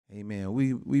Amen.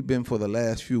 We've been for the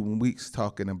last few weeks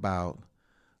talking about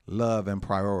love and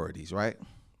priorities, right?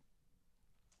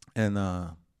 And I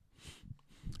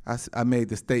made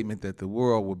the statement that the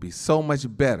world would be so much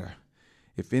better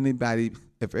if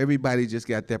everybody just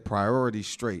got their priorities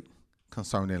straight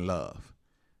concerning love.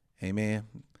 Amen.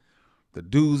 The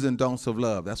do's and don'ts of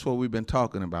love. That's what we've been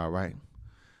talking about, right?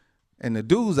 And the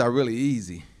do's are really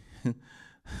easy.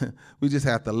 We just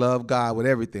have to love God with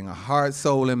everything, a heart,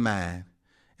 soul, and mind.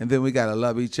 And then we got to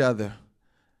love each other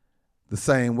the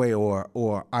same way,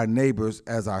 or our neighbors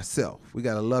as ourselves. We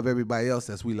got to love everybody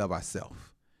else as we love ourselves.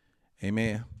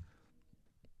 Amen.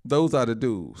 Those are the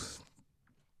do's.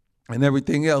 And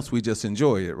everything else, we just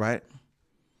enjoy it, right?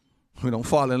 We don't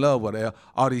fall in love with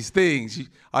all these things,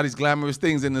 all these glamorous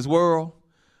things in this world.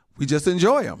 We just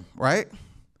enjoy them, right?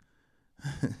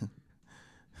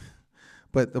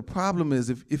 But the problem is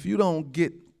if you don't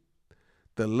get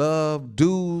the love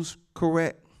do's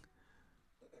correct,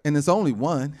 and it's only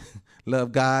one,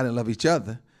 love God and love each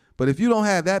other. But if you don't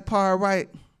have that part right,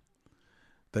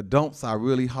 the don'ts are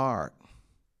really hard.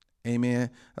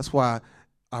 Amen. That's why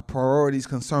our priorities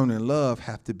concerning love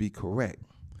have to be correct.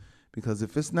 Because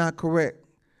if it's not correct,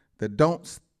 the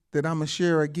don'ts that I'm going to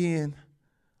share again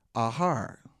are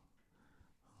hard.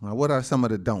 Now, what are some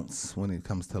of the don'ts when it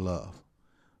comes to love?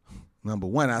 Number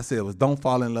one, I said was don't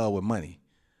fall in love with money,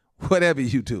 whatever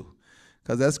you do.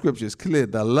 Because that scripture is clear.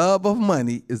 The love of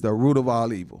money is the root of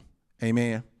all evil.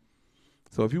 Amen.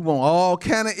 So if you want all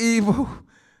kind of evil,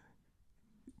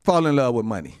 fall in love with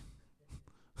money.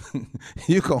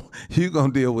 You're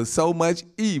gonna deal with so much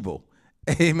evil.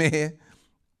 Amen.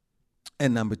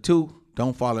 And number two,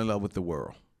 don't fall in love with the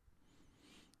world.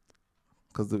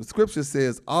 Because the scripture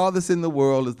says all that's in the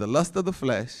world is the lust of the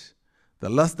flesh, the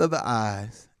lust of the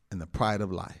eyes, and the pride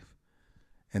of life.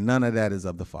 And none of that is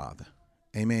of the Father.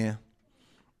 Amen.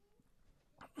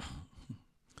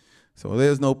 So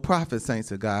there's no profit,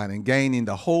 saints of God, in gaining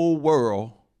the whole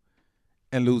world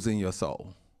and losing your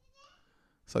soul.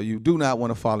 So you do not want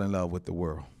to fall in love with the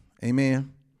world.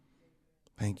 Amen.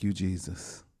 Thank you,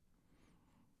 Jesus.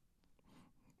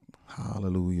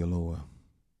 Hallelujah, Lord.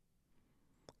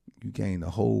 You gain the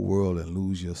whole world and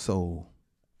lose your soul.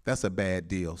 That's a bad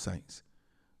deal, saints.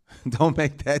 Don't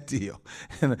make that deal.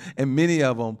 And many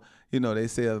of them, they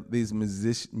sell these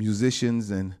musicians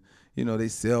and, they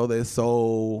sell their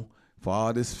soul for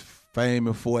all this fame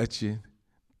and fortune.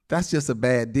 That's just a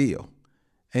bad deal.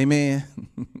 Amen.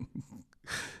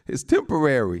 It's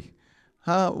temporary.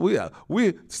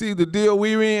 We see the deal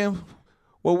we're in.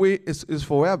 Well, it's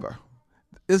forever.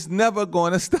 It's never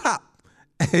going to stop.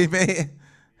 Amen.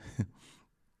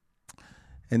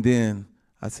 And then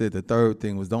I said the third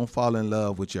thing was don't fall in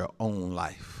love with your own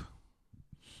life.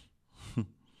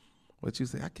 What you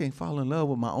say? I can't fall in love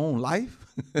with my own life?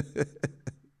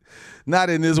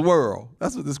 Not in this world.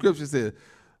 That's what the scripture says.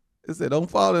 It said don't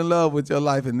fall in love with your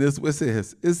life in this.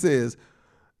 It says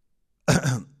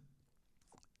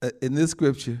in this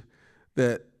scripture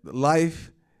that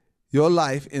your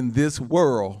life in this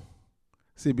world,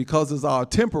 see, because it's all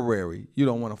temporary, you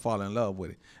don't want to fall in love with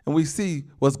it. And we see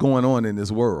what's going on in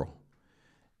this world.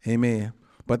 Amen.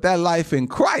 But that life in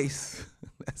Christ,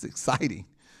 that's exciting.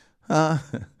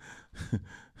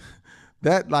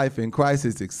 That life in Christ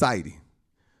is exciting.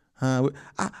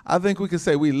 I think we can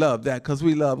say we love that because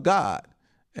we love God.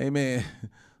 Amen.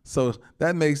 So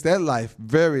that makes that life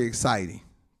very exciting.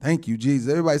 Thank you, Jesus.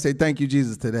 Everybody say thank you,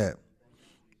 Jesus, to that.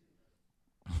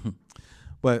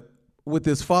 But with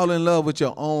this fall in love with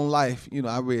your own life,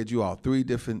 I read you all 3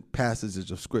 different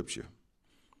passages of scripture.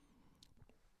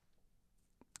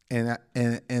 And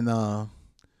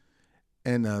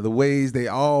the ways they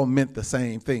all meant the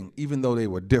same thing, even though they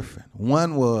were different.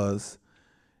 One was,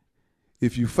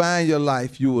 if you find your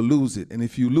life, you will lose it. And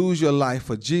if you lose your life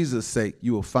for Jesus' sake,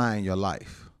 you will find your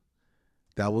life.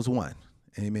 That was one.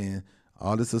 Amen.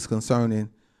 All this is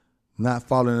concerning not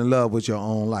falling in love with your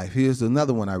own life. Here's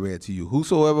another one I read to you.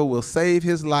 Whosoever will save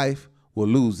his life will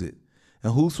lose it.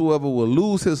 And whosoever will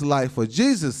lose his life for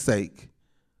Jesus' sake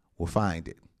will find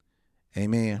it.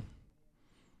 Amen.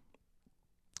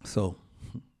 So,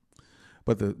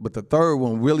 but the third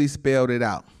one really spelled it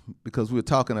out because we're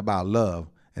talking about love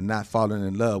and not falling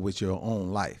in love with your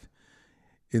own life.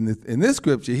 In this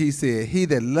scripture, he said, he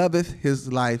that loveth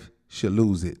his life shall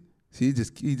lose it. See,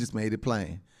 he just made it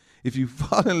plain. If you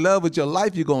fall in love with your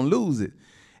life, you're going to lose it.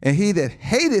 And he that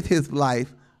hateth his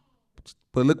life,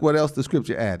 but look what else the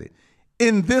scripture added.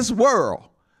 In this world.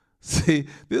 See,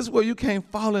 this world, you can't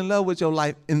fall in love with your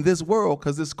life in this world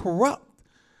because it's corrupt.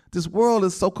 This world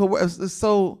is so corrupt. It's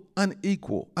so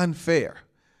unequal, unfair.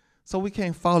 So we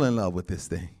can't fall in love with this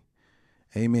thing.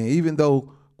 Amen. Even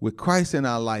though with Christ in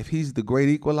our life, he's the great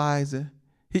equalizer.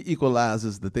 He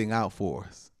equalizes the thing out for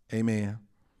us. Amen.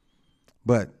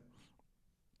 But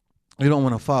you don't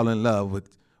want to fall in love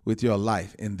with your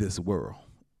life in this world.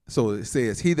 So it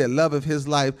says, he that loveth his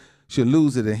life shall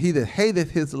lose it, and he that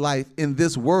hateth his life in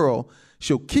this world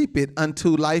shall keep it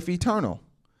unto life eternal.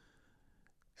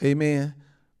 Amen.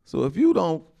 So if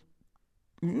you're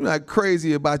not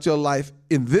crazy about your life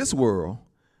in this world,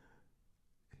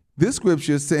 this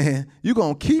scripture is saying you're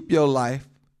going to keep your life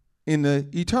in the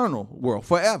eternal world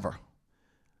forever.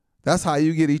 That's how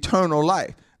you get eternal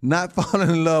life, not falling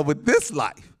in love with this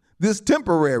life, this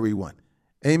temporary one.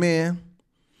 Amen.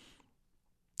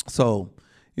 So,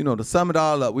 to sum it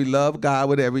all up, we love God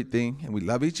with everything, and we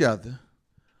love each other,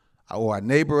 or our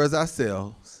neighbor as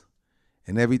ourselves,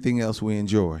 and everything else we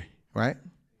enjoy, right?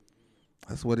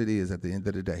 That's what it is at the end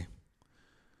of the day.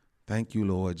 Thank you,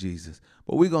 Lord Jesus.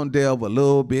 But we're going to delve a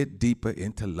little bit deeper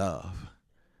into love.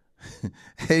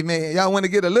 Amen. Y'all want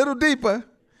to get a little deeper?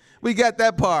 We got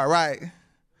that part, right?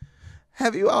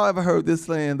 Have you all ever heard this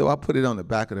saying, though I put it on the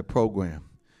back of the program?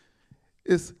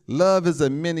 It's love is a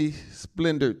many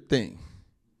splendored thing.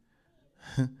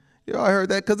 You all heard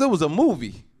that? Because it was a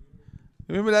movie.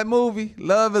 Remember that movie?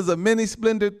 Love is a many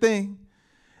splendored thing.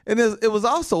 And it was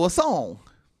also a song.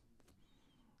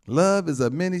 Love is a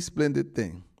many splendid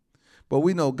thing. But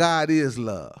we know God is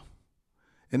love.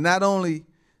 And not only,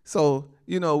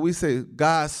 we say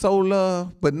God so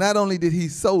love, but not only did he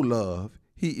so love,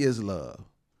 he is love.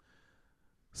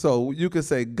 So you could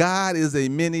say God is a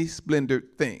many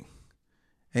splendored thing.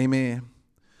 Amen.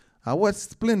 Now what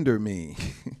splendor mean?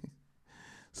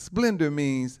 Splendor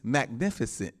means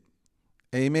magnificent.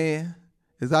 Amen.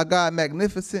 Is our God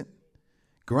magnificent?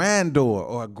 Grandeur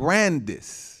or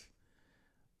grandest.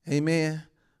 Amen.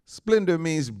 Splendor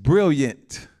means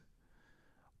brilliant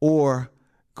or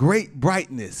great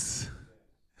brightness.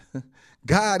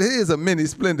 God is a many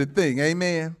splendid thing.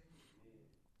 Amen.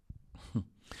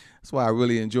 That's why I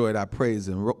really enjoyed our praise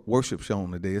and worship show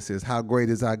today. It says, how great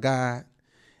is our God?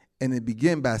 And it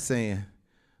began by saying,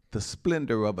 the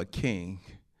splendor of a king.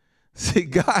 See,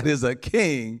 God is a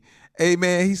king.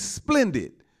 Amen. He's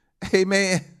splendid.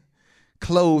 Amen.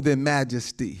 Clothed in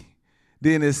majesty.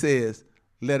 Then it says,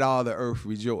 let all the earth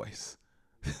rejoice.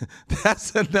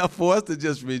 That's enough for us to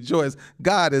just rejoice.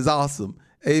 God is awesome.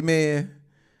 Amen.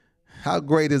 How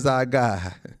great is our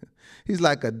God? He's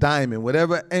like a diamond.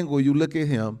 Whatever angle you look at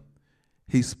him,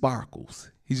 he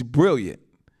sparkles. He's brilliant.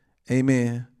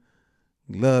 Amen.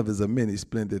 Love is a many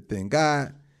splendid thing.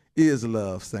 God is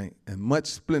love, saint, and much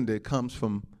splendor comes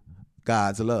from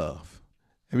God's love.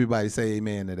 Everybody say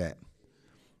amen to that.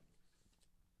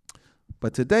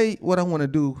 But today, what I want to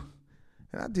do,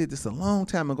 and I did this a long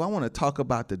time ago, I want to talk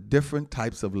about the different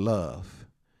types of love.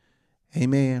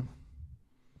 Amen.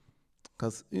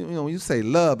 Because, when you say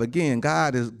love, again,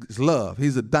 God is love.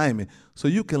 He's a diamond. So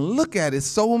you can look at it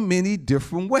so many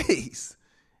different ways.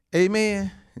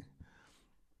 Amen.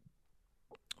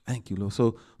 Thank you, Lord.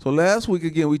 So last week,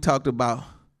 again, we talked about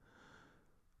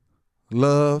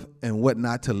love and what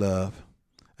not to love.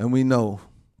 And we know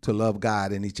to love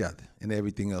God and each other and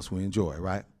everything else we enjoy,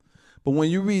 right? But when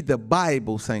you read the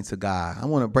Bible, saints of God, I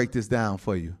want to break this down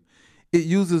for you. It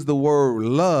uses the word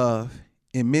love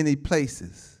in many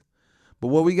places. But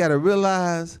what we got to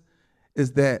realize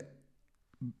is that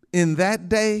in that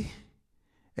day,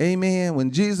 amen,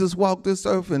 when Jesus walked this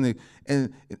earth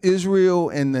and Israel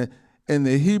and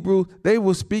the Hebrew, they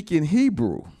were speaking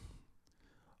Hebrew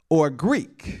or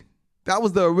Greek. That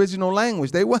was the original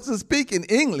language. They wasn't speaking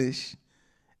English.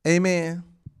 Amen.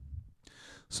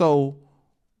 So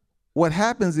what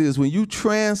happens is when you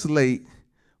translate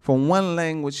from one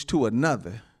language to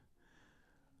another,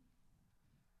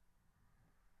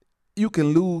 you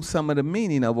can lose some of the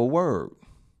meaning of a word.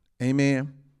 Amen.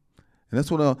 And that's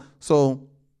what, so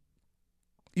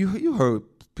you heard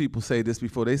people say this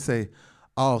before. They say,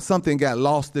 oh, something got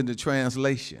lost in the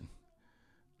translation.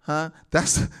 Huh?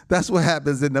 That's what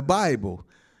happens in the Bible.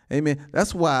 Amen.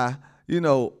 That's why,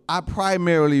 I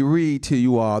primarily read to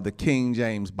you all the King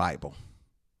James Bible,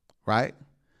 right?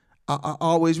 I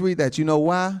always read that. You know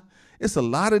why? It's a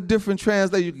lot of different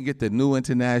translations. You can get the New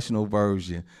International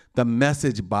Version, the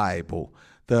Message Bible,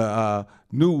 the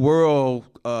New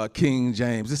World King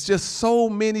James. It's just so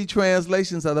many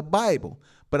translations of the Bible.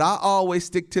 But I always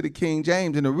stick to the King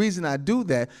James. And the reason I do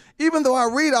that, even though I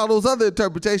read all those other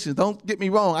interpretations, don't get me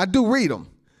wrong, I do read them.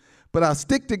 But I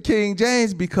stick to King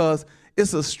James because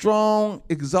it's a strong,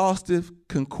 exhaustive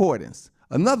concordance.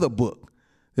 Another book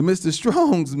that Mr.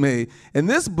 Strong's made. And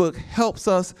this book helps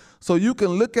us so you can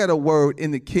look at a word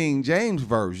in the King James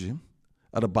Version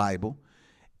of the Bible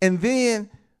and then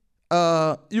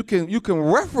you can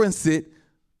reference it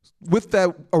with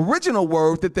that original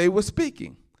word that they were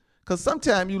speaking. Because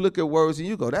sometimes you look at words and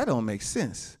you go, that don't make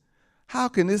sense. How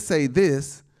can it say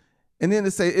this? And then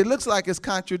it looks like it's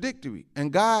contradictory.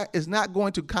 And God is not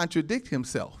going to contradict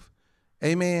himself.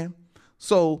 Amen.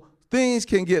 So things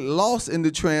can get lost in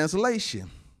the translation.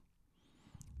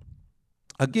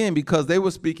 Again, because they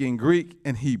were speaking Greek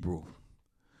and Hebrew.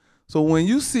 So when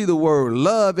you see the word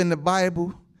love in the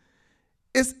Bible,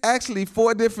 it's actually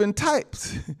 4 different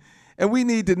types. And we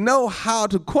need to know how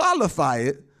to qualify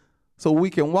it so we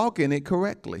can walk in it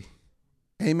correctly.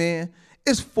 Amen.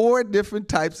 It's 4 different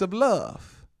types of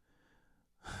love.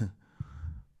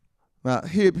 Now,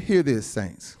 hear this,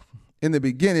 saints. In the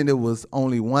beginning, there was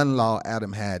only one law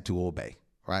Adam had to obey,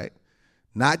 right?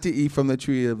 Not to eat from the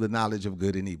tree of the knowledge of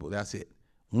good and evil. That's it.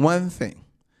 One thing.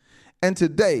 And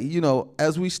today,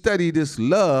 as we study this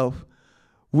love,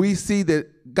 we see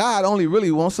that God only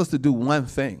really wants us to do one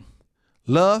thing.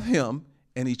 Love him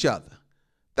and each other.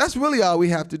 That's really all we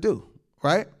have to do,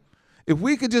 right? If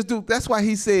we could just do, that's why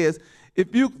he says, when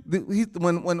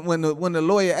the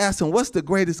lawyer asked him, what's the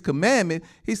greatest commandment?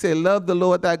 He said, love the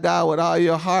Lord thy God with all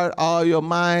your heart, all your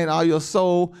mind, all your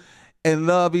soul, and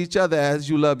love each other as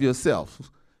you love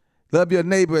yourself. Love your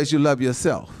neighbor as you love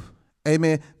yourself.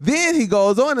 Amen. Then he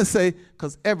goes on to say,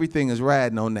 because everything is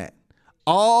riding on that.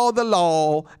 All the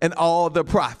law and all the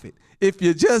prophet. If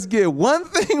you just get one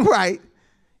thing right,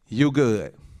 you're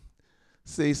good.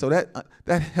 See, so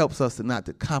that helps us not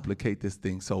to complicate this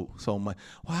thing so much.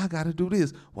 Well, I got to do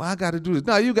this. Well, I got to do this.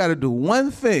 No, you got to do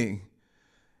one thing.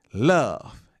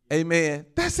 Love. Amen.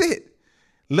 That's it.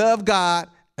 Love God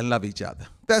and love each other.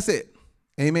 That's it.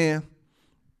 Amen.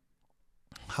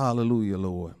 Hallelujah,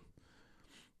 Lord.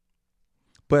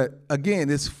 But again,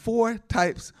 it's 4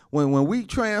 types. When we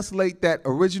translate that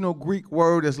original Greek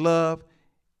word as love,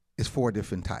 it's 4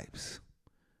 different types.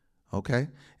 Okay?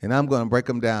 And I'm going to break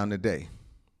them down today.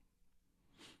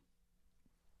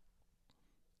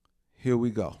 Here we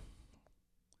go.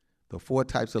 The 4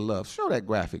 types of love. Show that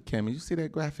graphic, Kimmy. You see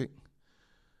that graphic?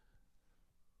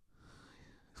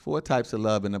 4 types of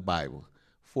love in the Bible.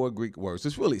 4 Greek words.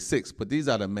 It's really 6, but these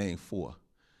are the main 4.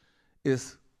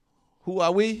 It's who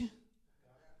are we?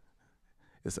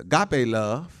 It's agape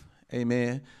love,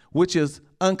 amen, which is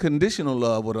unconditional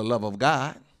love or the love of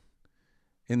God.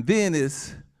 And then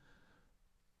it's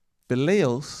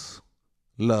philios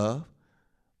love,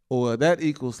 or that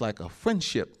equals like a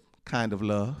friendship kind of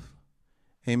love,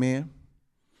 amen.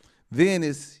 Then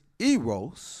it's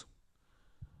eros.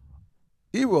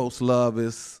 Eros love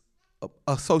is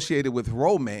associated with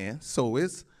romance, so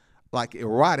it's like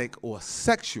erotic or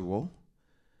sexual.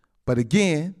 But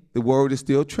again, the word is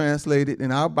still translated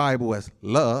in our Bible as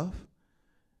love.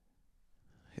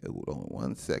 Hold on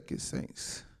 1 second,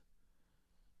 saints.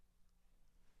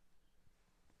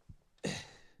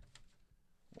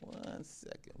 One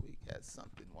second, we got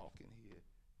something walking here.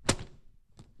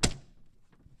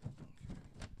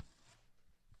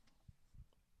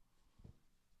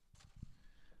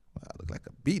 Well, I look like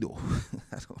a beetle.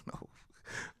 I don't know.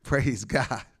 Praise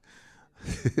God.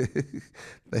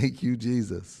 Thank you,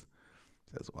 Jesus.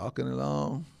 Just walking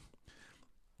along.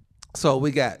 So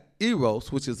we got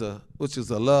eros, which is a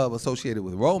love associated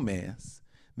with romance.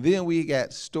 Then we got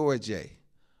storge,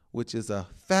 which is a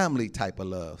family type of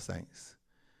love, saints.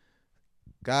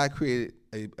 God created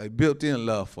a built-in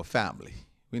love for family.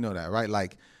 We know that, right?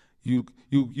 Like you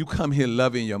come here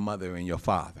loving your mother and your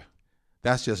father.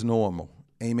 That's just normal.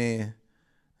 Amen.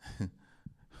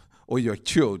 Or your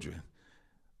children.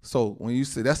 So when you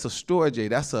say that's a storge,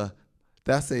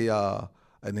 that's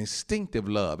an instinctive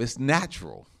love. It's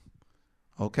natural.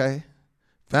 Okay?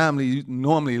 Family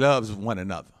normally loves one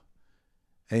another.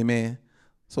 Amen.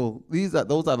 So those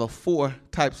are the 4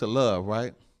 types of love,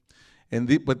 right?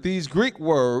 But these Greek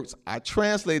words are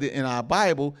translated in our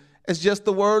Bible as just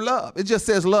the word love. It just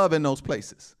says love in those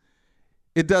places.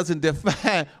 It doesn't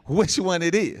define which one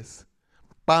it is.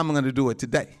 But I'm going to do it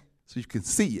today so you can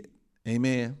see it.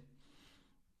 Amen.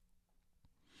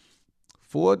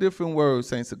 4 different words,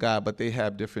 saints of God, but they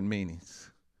have different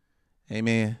meanings.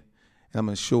 Amen. And I'm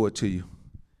going to show it to you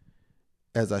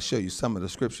as I show you some of the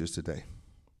scriptures today.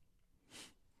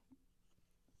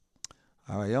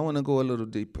 All right, I want to go a little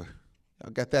deeper.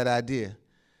 Y'all got that idea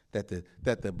that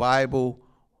the Bible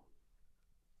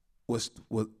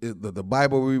the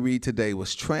Bible we read today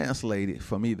was translated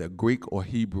from either Greek or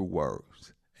Hebrew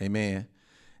words. Amen.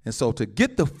 And so to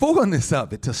get the fullness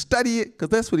of it, to study it, because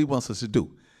that's what he wants us to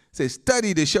do. Say,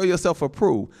 study to show yourself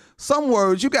approved. Some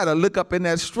words you got to look up in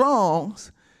that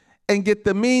Strong's and get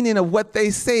the meaning of what they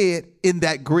said in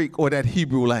that Greek or that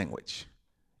Hebrew language.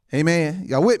 Amen.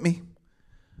 Y'all with me?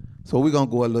 So we're going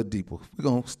to go a little deeper. We're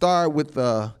going to start with,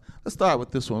 let's start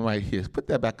with this one right here. Put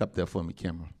that back up there for me,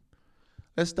 Cameron.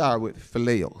 Let's start with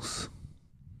phileos.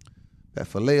 That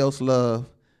phileos love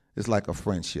is like a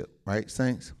friendship, right,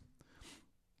 saints?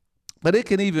 But it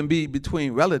can even be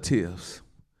between relatives.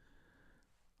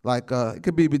 Like it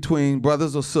could be between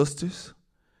brothers or sisters,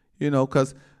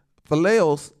 because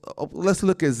phileos, let's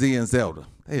look at Z and Zelda.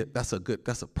 Hey, that's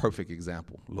a perfect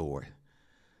example, Lord.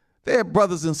 They're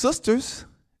brothers and sisters.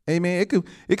 Amen.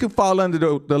 It can fall under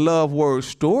the love word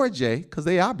storge, because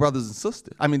they are brothers and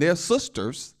sisters. I mean, they're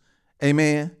sisters.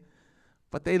 Amen.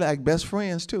 But they like best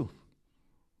friends too.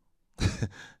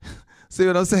 See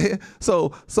what I'm saying?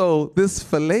 So this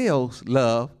phileos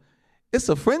love, it's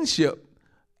a friendship.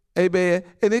 Amen.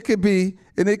 And it could be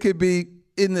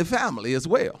in the family as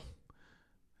well.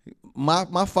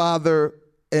 My father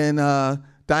and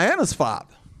Diana's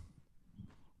father,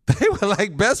 they were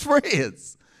like best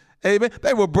friends. Amen.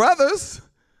 They were brothers,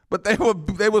 but they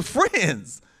were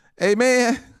friends.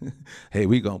 Amen. Hey,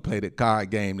 we gonna play the card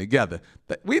game together.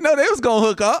 We know they was gonna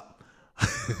hook up.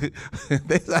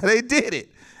 That's how they did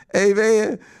it.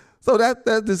 Amen. So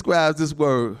that describes this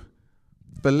word,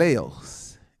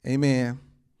 phileos. Amen.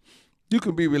 You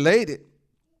can be related,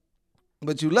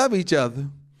 but you love each other.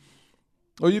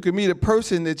 Or you can meet a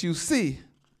person that you see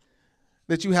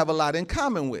that you have a lot in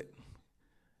common with.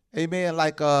 Amen.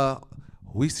 Like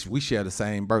we share the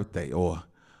same birthday, or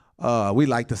we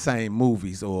like the same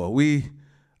movies, or we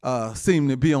seem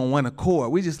to be on one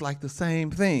accord. We just like the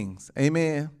same things.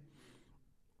 Amen.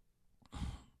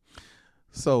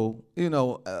 So, in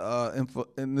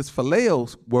this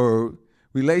phileos word,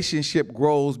 relationship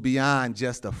grows beyond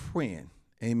just a friend.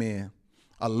 Amen.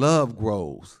 A love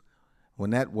grows when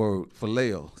that word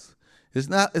phileos. It's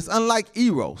unlike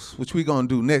eros, which we're going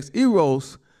to do next.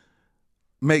 Eros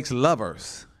makes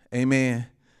lovers. Amen.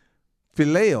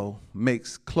 Phileo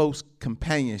makes close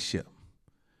companionship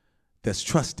that's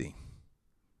trusting.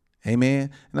 Amen.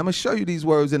 And I'm going to show you these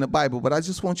words in the Bible, but I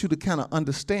just want you to kind of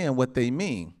understand what they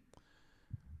mean.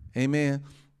 Amen.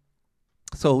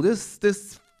 So this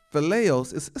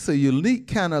phileos, it's a unique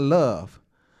kind of love,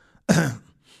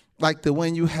 like the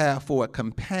one you have for a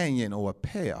companion or a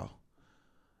pal.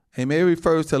 Amen. It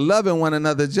refers to loving one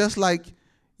another just like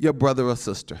your brother or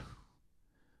sister.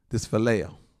 This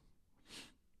phileo.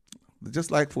 Just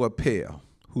like for a pal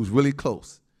who's really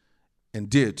close and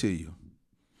dear to you.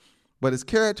 But it's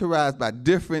characterized by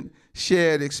different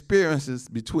shared experiences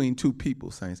between two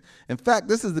people, saints. In fact,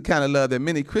 this is the kind of love that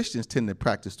many Christians tend to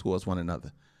practice towards one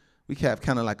another. We have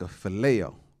kind of like a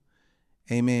phileo.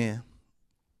 Amen.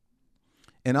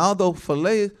 And although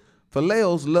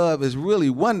phileo's love is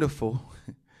really wonderful,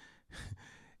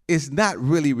 it's not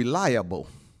really reliable.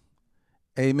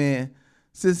 Amen.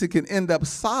 Since it can end up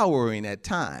souring at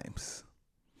times,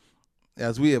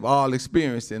 as we have all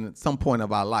experienced in some point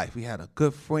of our life. We had a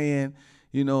good friend,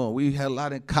 and we had a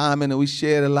lot in common, and we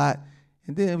shared a lot,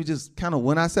 and then we just kind of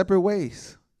went our separate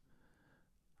ways.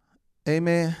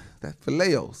 Amen. That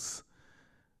phileos.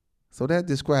 So that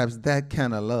describes that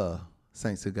kind of love,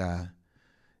 saints of God.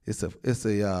 It's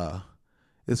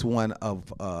one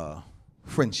of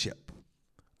friendship,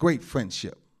 great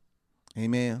friendship.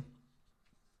 Amen.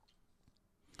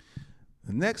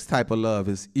 The next type of love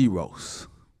is eros.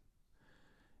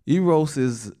 Eros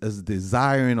is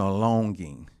desiring or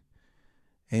longing.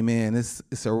 Amen.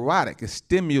 It's erotic. It's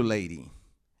stimulating.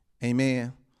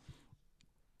 Amen.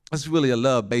 It's really a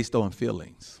love based on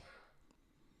feelings.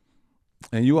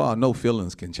 And you all know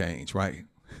feelings can change, right?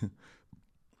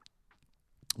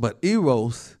 But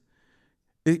eros,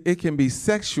 it can be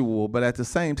sexual, but at the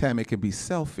same time, it can be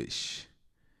selfish.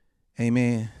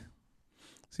 Amen.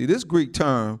 See, this Greek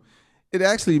term, it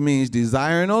actually means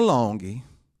desiring or longing.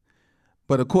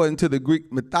 But according to the Greek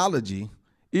mythology,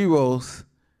 Eros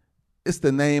is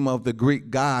the name of the Greek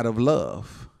god of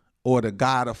love or the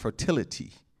god of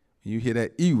fertility. You hear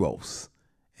that? Eros.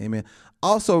 Amen.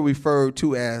 Also referred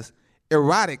to as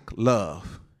erotic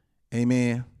love.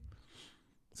 Amen.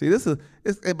 See,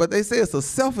 but they say it's a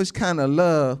selfish kind of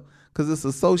love because it's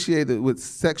associated with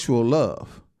sexual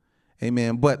love.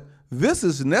 Amen. But this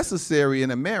is necessary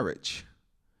in a marriage.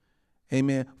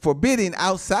 Amen. Forbidding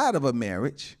outside of a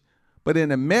marriage. But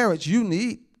in a marriage, you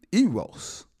need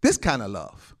eros, this kind of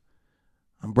love.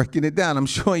 I'm breaking it down. I'm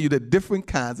showing you the different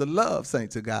kinds of love,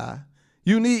 saints of God.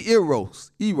 You need eros.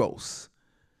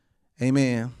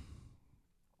 Amen.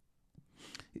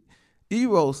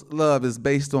 Eros love is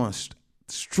based on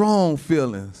strong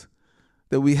feelings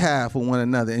that we have for one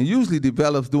another and usually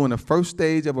develops during the first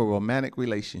stage of a romantic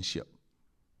relationship.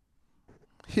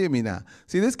 Hear me now.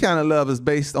 See, this kind of love is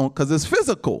based on, because it's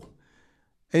physical.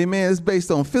 Amen. It's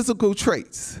based on physical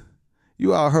traits.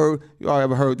 You all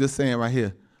ever heard this saying right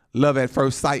here? Love at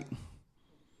first sight.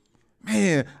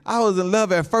 Man, I was in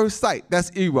love at first sight.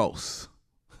 That's eros.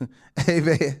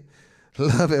 Amen.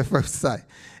 Love at first sight.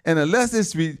 And unless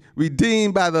it's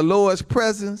redeemed by the Lord's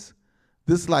presence,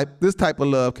 this type of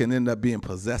love can end up being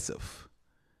possessive.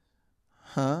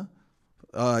 You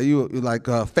like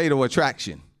fatal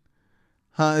attraction.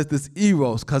 It's this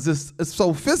eros because it's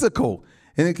so physical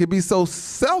and it can be so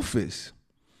selfish.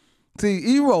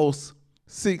 See, eros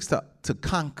seeks to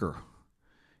conquer.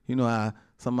 You know how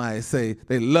somebody say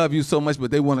they love you so much,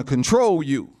 but they want to control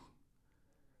you.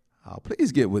 Oh,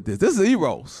 please get with this. This is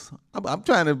eros. I'm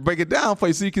trying to break it down for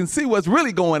you so you can see what's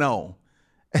really going on.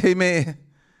 Amen.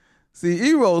 See,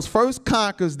 eros first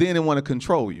conquers, then they want to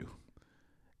control you.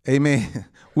 Amen.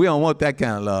 We don't want that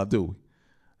kind of love, do we?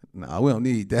 No, we don't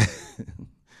need that.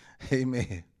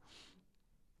 Amen.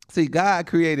 See, God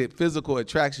created physical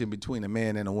attraction between a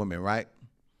man and a woman, right?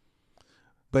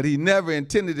 But he never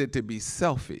intended it to be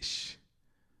selfish.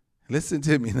 Listen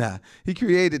to me now. He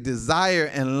created desire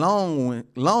and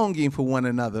longing for one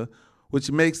another,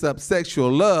 which makes up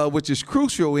sexual love, which is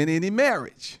crucial in any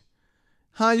marriage.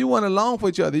 You want to long for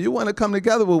each other. You want to come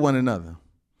together with one another.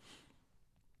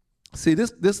 See,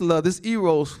 this love, this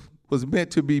eros was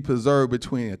meant to be preserved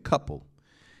between a couple,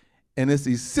 and it's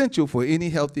essential for any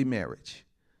healthy marriage.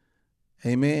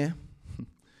 Amen.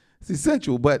 It's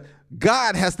essential, but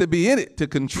God has to be in it to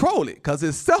control it because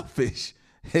it's selfish.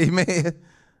 Amen.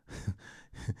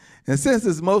 And since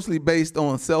it's mostly based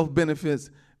on self-benefits,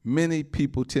 many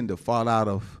people tend to fall out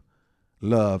of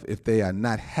love if they are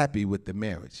not happy with the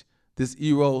marriage. This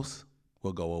eros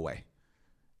will go away.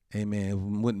 Amen. It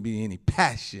wouldn't be any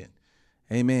passion.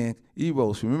 Amen.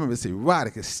 Eros, remember, it's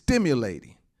erotic, it's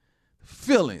stimulating.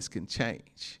 Feelings can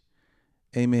change.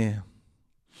 Amen.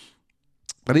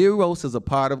 But eros is a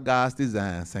part of God's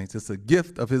design, saints. It's a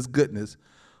gift of his goodness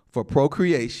for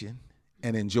procreation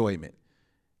and enjoyment.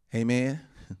 Amen.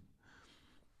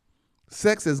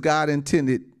 Sex as God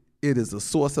intended, it is a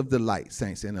source of delight,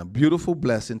 saints, and a beautiful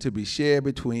blessing to be shared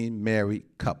between married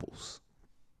couples.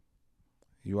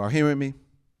 You are hearing me?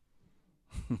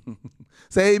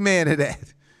 Say amen to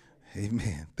that.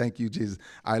 Amen. Thank you, Jesus.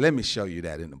 All right, let me show you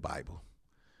that in the Bible.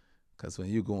 Because when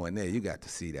you go in there, you got to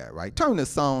see that, right? Turn to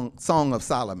Song of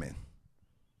Solomon.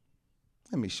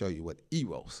 Let me show you what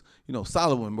eros. You know,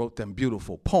 Solomon wrote them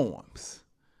beautiful poems.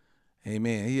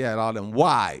 Amen. He had all them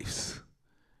wives,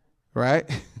 right?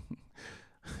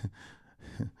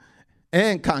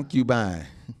 And concubine.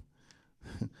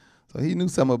 So he knew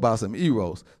something about some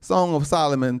eros. Song of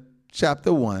Solomon,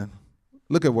 chapter 1.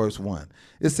 Look at verse 1.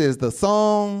 It says, the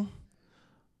Song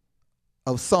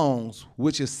of Songs,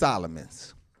 which is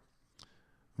Solomon's.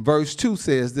 Verse 2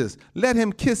 says this, let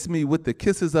him kiss me with the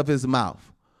kisses of his mouth,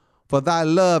 for thy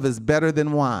love is better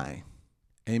than wine.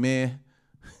 Amen.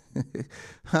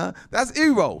 That's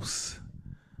eros.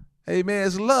 Amen.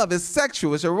 It's love. It's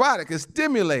sexual. It's erotic. It's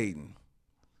stimulating.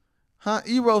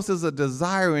 Eros is a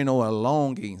desiring or a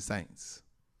longing, saints.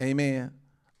 Amen.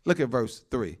 Look at verse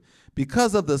 3.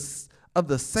 Because of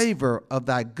the savor of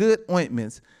thy good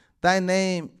ointments, thy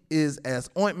name is as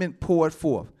ointment poured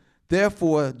forth.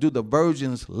 Therefore do the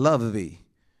virgins love thee.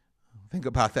 Think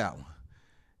about that one.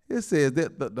 It says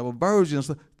that the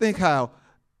virgins, think how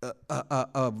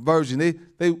a virgin,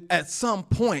 they at some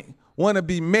point want to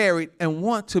be married and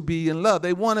want to be in love.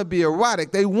 They want to be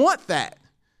erotic. They want that.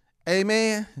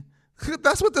 Amen.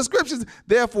 That's what the scriptures,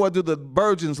 therefore do the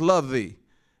virgins love thee.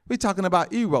 We're talking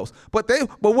about eros. But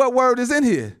what word is in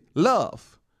here?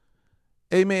 Love.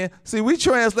 Amen. See, we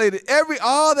translated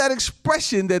all that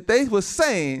expression that they were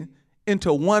saying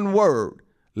into one word,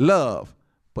 love,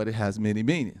 but it has many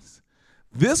meanings.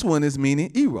 This one is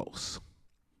meaning eros.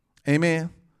 Amen.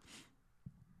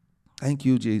 Thank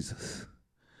you, Jesus.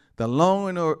 The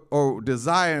longing or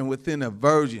desiring within a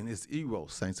virgin is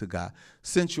eros, saints of God.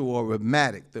 Sensual or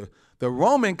romantic. The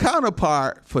Roman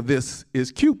counterpart for this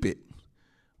is Cupid.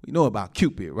 We know about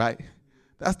Cupid, right?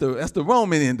 That's the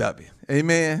Roman end of it.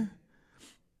 Amen.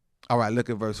 All right, look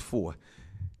at verse 4.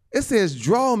 It says,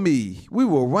 draw me, we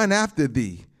will run after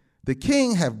thee. The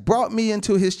king have brought me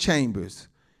into his chambers.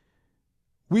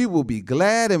 We will be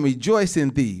glad and rejoice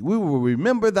in thee. We will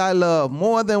remember thy love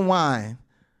more than wine.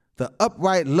 The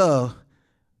upright love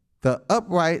thee.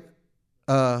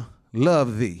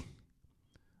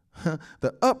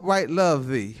 The upright love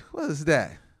thee. What is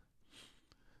that?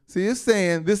 See, it's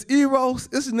saying this eros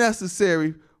is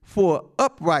necessary for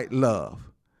upright love.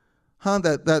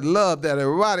 That love, that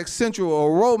erotic, sensual,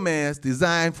 or romance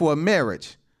designed for a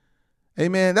marriage.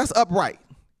 Amen. That's upright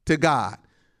to God.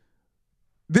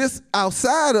 this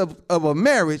outside of a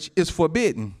marriage is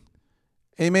forbidden.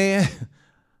 Amen.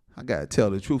 I got to tell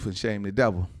the truth and shame the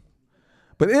devil.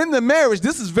 But in the marriage,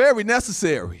 this is very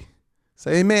necessary.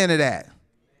 Say amen to that.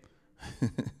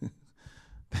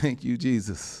 Thank you,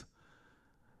 Jesus.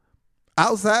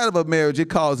 Outside of a marriage, it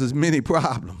causes many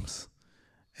problems.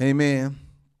 Amen.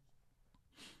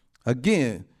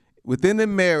 Again, within the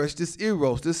marriage, this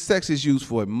eros, this sex is used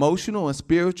for emotional and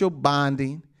spiritual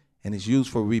bonding, and it's used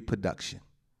for reproduction.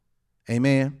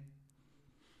 Amen.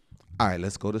 All right,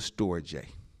 let's go to storge.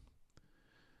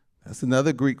 That's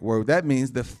another Greek word. That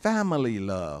means the family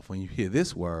love. When you hear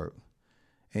this word,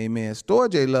 amen.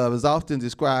 Storge love is often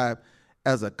described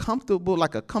as like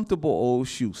a comfortable old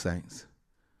shoe, saints.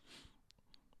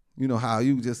 You know how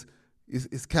you just,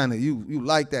 it's kind of, you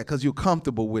like that because you're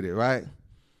comfortable with it, right?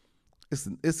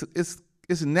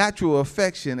 It's natural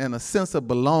affection and a sense of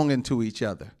belonging to each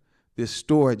other. This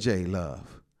storge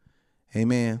love,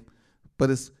 amen. But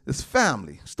it's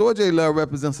family. Storge love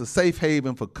represents a safe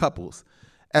haven for couples,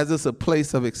 as it's a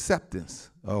place of acceptance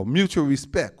or mutual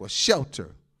respect or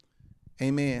shelter,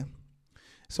 amen.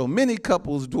 So many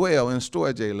couples dwell in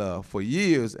storge love for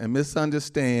years and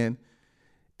misunderstand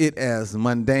it as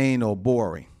mundane or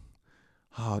boring.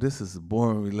 Oh, this is a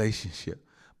boring relationship.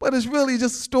 But it's really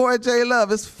just storge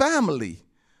love. It's family.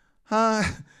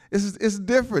 It's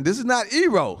different. This is not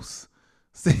eros.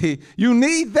 See, you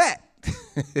need that.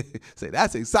 Say,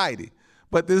 that's exciting.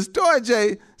 But this storge,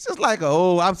 it's just like,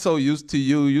 oh, I'm so used to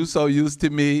you. You so used to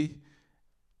me.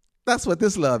 That's what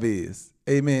this love is.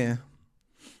 Amen.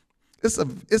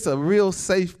 It's a real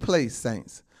safe place,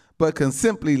 saints, but can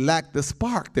simply lack the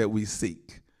spark that we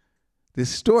seek.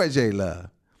 This storge love.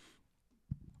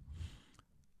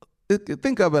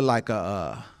 Think of it like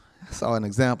I saw an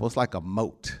example. It's like a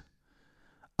moat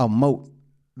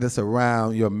that's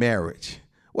around your marriage.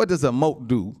 What does a moat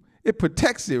do? It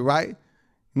protects it, right?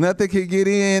 Nothing can get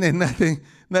in and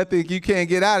nothing you can't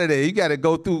get out of there. You got to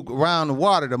go through around the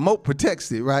water. The moat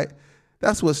protects it, right?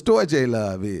 That's what storge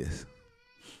love is.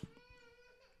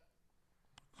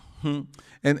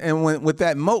 And with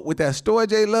that moat, with that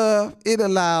storge love, it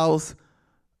allows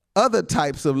other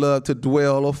types of love to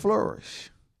dwell or flourish.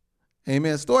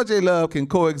 Amen. Storge love can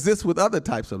coexist with other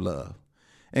types of love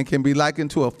and can be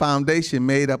likened to a foundation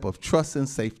made up of trust and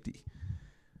safety.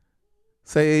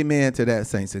 Say amen to that,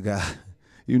 saints of God.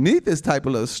 You need this type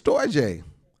of love. Storge,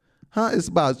 it's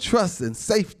about trust and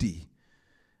safety.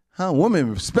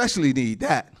 Women especially need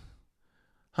that.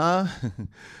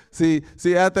 See,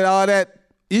 after all that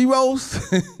eros,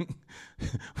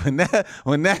 when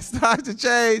that starts to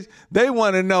change, they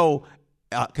want to know,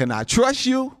 can I trust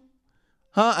you?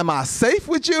 Am I safe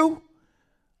with you?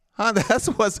 That's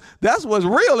what's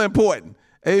real important.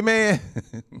 Amen.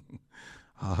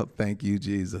 Oh, thank you,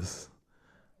 Jesus.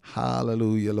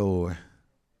 Hallelujah, Lord.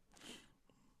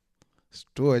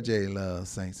 Storge love,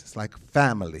 saints. It's like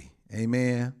family.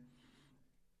 Amen.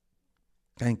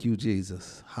 Thank you,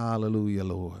 Jesus. Hallelujah,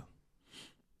 Lord.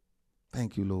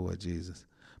 Thank you, Lord Jesus.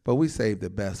 But we saved the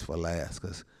best for last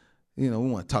because, we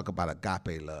want to talk about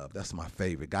agape love. That's my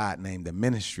favorite. God named the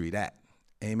ministry that.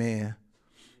 Amen.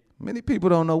 Many people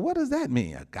don't know, what does that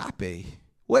mean, agape?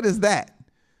 What is that?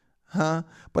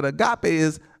 But agape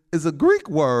is a Greek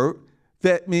word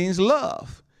that means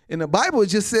love. In the Bible, it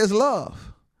just says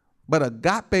love. But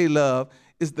agape love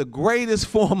is the greatest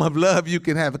form of love you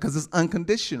can have because it's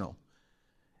unconditional.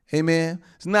 Amen.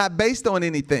 It's not based on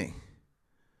anything.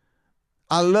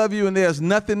 I love you and there's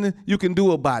nothing you can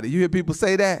do about it. You hear people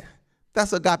say that?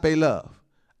 That's agape love.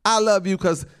 I love you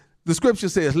because the scripture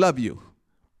says love you.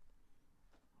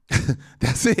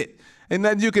 That's it. Ain't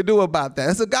nothing you can do about that.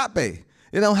 That's agape.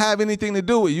 It don't have anything to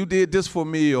do with you did this for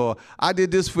me or I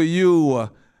did this for you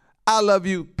or I love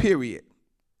you, period.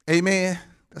 Amen.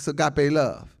 That's agape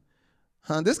love.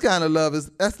 This kind of love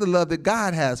that's the love that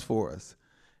God has for us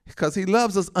because he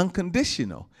loves us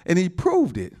unconditional and he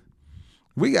proved it.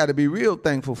 We got to be real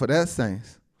thankful for that,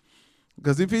 saints.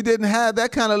 Because if he didn't have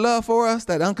that kind of love for us,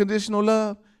 that unconditional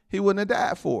love, he wouldn't have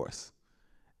died for us.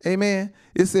 Amen.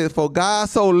 It says, for God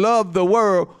so loved the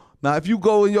world. Now, if you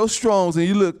go in your Strongs and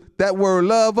you look that word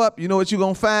love up, you know what you're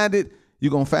going to find it?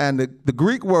 You're going to find the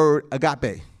Greek word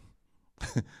agape.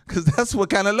 Because that's what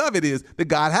kind of love it is that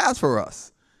God has for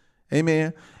us.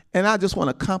 Amen. And I just want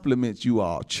to compliment you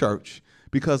all, church,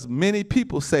 because many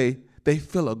people say they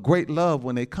feel a great love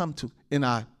when they come to in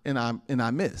our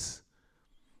midst.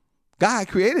 God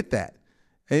created that.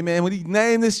 Amen. When he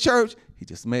named this church, he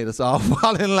just made us all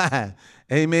fall in line.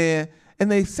 Amen.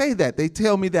 And they say that. They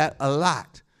tell me that a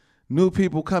lot. New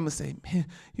people come and say, man,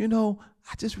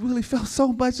 I just really felt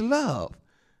so much love.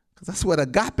 Because that's what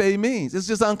agape means. It's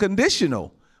just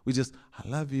unconditional. We just, I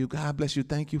love you. God bless you.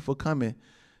 Thank you for coming.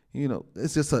 You know,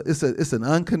 it's just it's an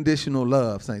unconditional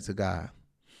love, saints of God.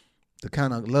 The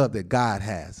kind of love that God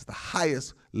has, the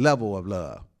highest level of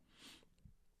love.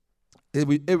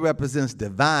 It represents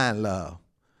divine love.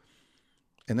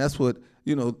 And that's what,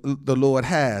 you know, the Lord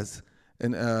has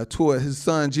toward his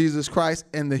son, Jesus Christ,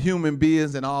 and the human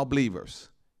beings and all believers.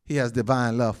 He has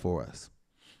divine love for us.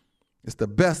 It's the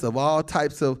best of all the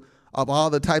types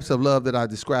of love that I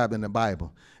described in the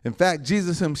Bible. In fact,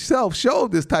 Jesus himself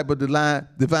showed this type of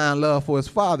divine love for his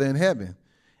Father in heaven.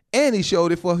 And he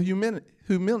showed it for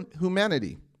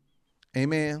humanity.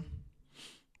 Amen.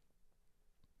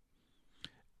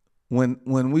 When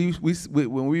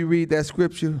we read that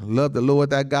scripture, love the Lord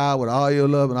thy God with all your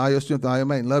love and all your strength and all your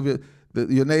might, and love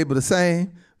your neighbor the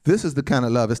same, this is the kind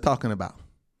of love it's talking about.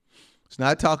 It's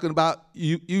not talking about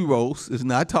eros. It's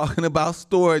not talking about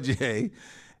storge.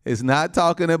 It's not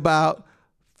talking about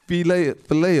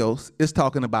phileos. It's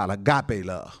talking about agape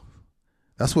love.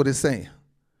 That's what it's saying.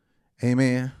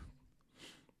 Amen.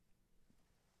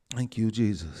 Thank you,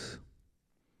 Jesus.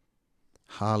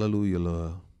 Hallelujah,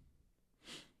 Lord.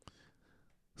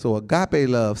 So agape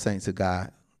love, saints of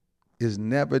God, is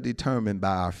never determined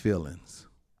by our feelings.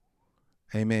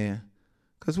 Amen.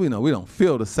 Because we know we don't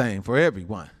feel the same for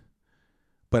everyone.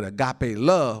 But agape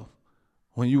love,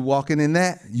 when you walking in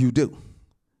that, you do.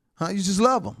 You just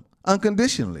love them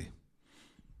unconditionally.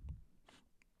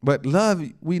 But love,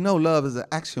 we know love is an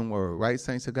action word, right,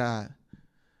 saints of God?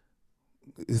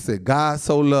 It said, God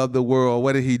so loved the world,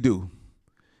 what did he do?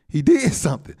 He did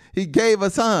something. He gave a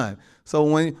son. So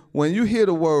when you hear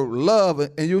the word love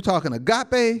and you're talking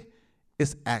agape,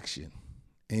 it's action.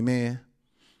 Amen.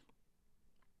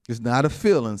 It's not a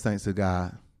feeling, saints of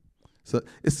God. So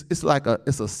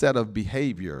it's a set of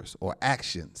behaviors or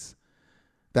actions.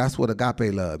 That's what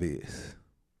agape love is.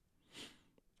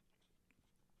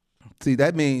 See,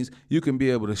 that means you can be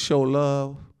able to show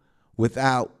love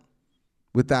without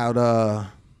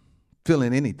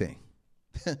feeling anything.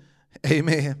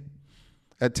 Amen.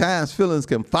 At times, feelings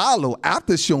can follow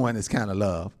after showing this kind of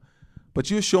love, but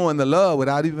you're showing the love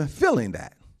without even feeling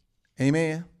that.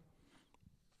 Amen.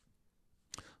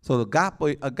 So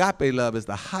the agape love is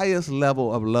the highest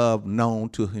level of love known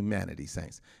to humanity,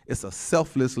 saints. It's a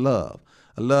selfless love,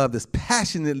 a love that's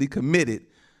passionately committed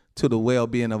to the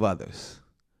well-being of others.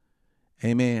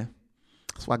 Amen.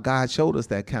 That's why God showed us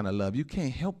that kind of love. You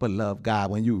can't help but love God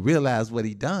when you realize what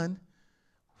he done.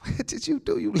 What did you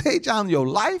do? You laid down your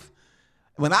life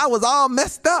when I was all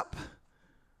messed up.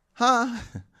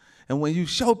 And when you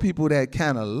show people that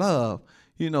kind of love,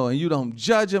 you know, and you don't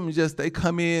judge them, they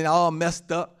come in all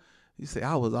messed up. You say,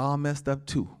 I was all messed up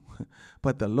too.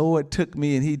 But the Lord took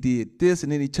me and he did this,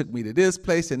 and then he took me to this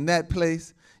place and that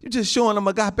place. You're just showing them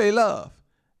agape love.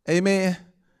 Amen.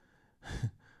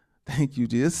 Thank you,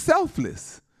 Jesus.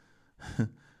 Selfless.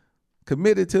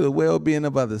 Committed to the well-being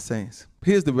of other saints.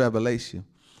 Here's the revelation.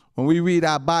 When we read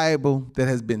our Bible that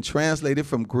has been translated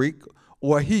from Greek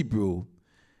or Hebrew,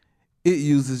 it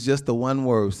uses just the one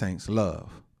word, saints,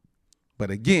 love. But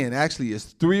again, actually,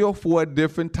 it's 3 or 4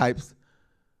 different types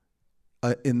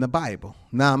in the Bible.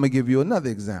 Now I'm going to give you another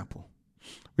example.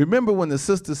 Remember when the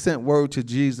sister sent word to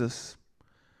Jesus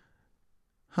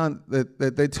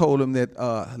that they told him that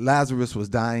Lazarus was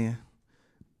dying?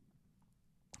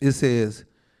 It says,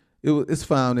 it's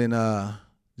found in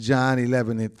John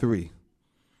 11:3.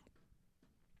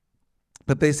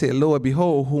 But they said, Lord,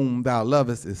 behold, whom thou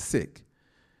lovest is sick.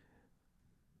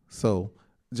 So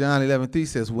John 11:3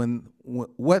 says,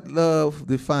 what love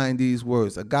define these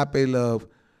words? Agape love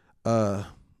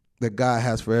that God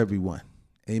has for everyone.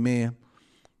 Amen.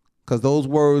 Because those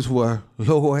words were,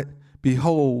 Lord,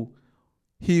 behold,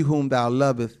 he whom thou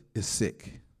lovest is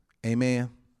sick. Amen.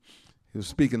 He was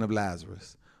speaking of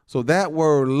Lazarus. So that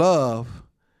word love,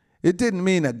 it didn't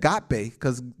mean agape,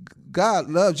 because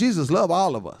Jesus loved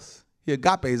all of us. He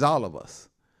agapes all of us.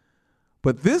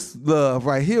 But this love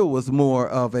right here was more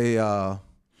of a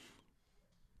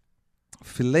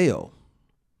phileo,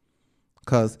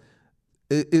 because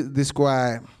it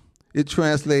described, it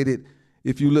translated,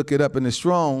 if you look it up in the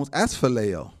Strongs, as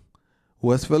phileo.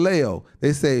 What's phileo?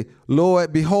 They say,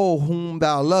 Lord, behold, whom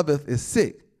thou lovest is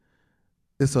sick.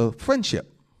 It's a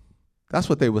friendship. That's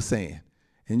what they were saying.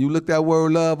 And you look that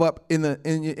word love up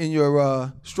in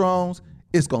your Strongs,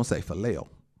 it's going to say phileo.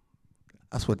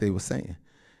 That's what they were saying.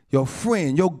 Your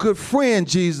friend, your good friend,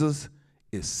 Jesus,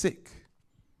 is sick.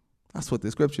 That's what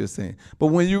the scripture is saying. But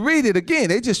when you read it again,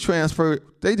 they just translate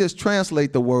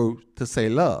the word to say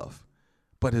love.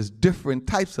 But it's different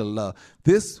types of love.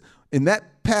 In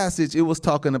that passage, it was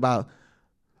talking about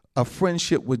a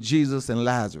friendship with Jesus and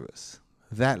Lazarus.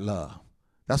 That love.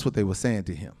 That's what they were saying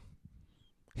to him.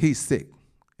 He's sick.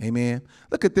 Amen.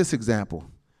 Look at this example.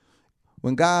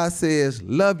 When God says,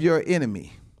 love your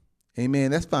enemy.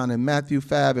 Amen. That's found in Matthew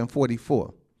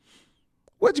 5:44.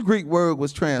 Which Greek word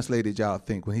was translated, y'all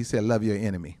think, when he said, love your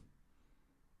enemy?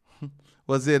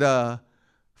 Was it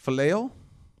phileo?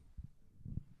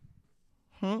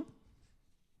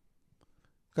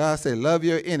 God said, love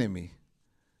your enemy.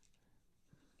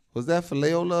 Was that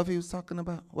phileo love he was talking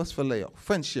about? What's phileo?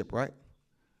 Friendship, right?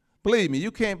 Believe me, you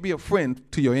can't be a friend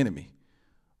to your enemy.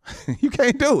 You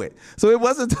can't do it. So it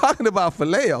wasn't talking about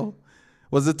phileo.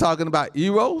 Was it talking about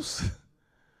eros?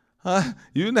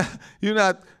 You're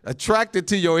not attracted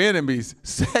to your enemies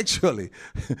sexually.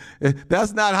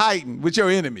 That's not heightened with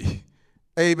your enemy.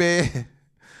 Amen.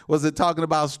 Was it talking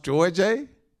about storge?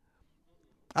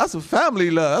 That's a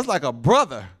family love. That's like a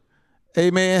brother.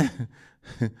 Amen.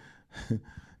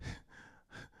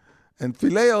 And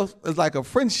phileo is like a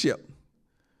friendship.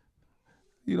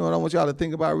 You know what I want y'all to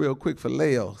think about real quick?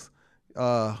 Phileos.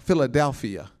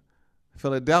 Philadelphia.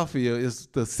 Philadelphia is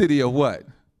the city of what?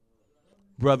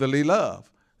 Brotherly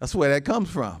love. That's where that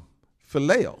comes from.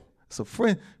 Phileo. It's a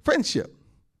friendship.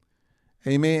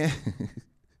 Amen.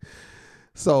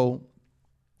 So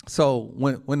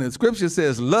when the scripture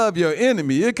says love your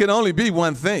enemy, it can only be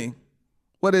one thing.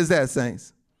 What is that,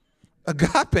 saints?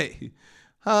 Agape.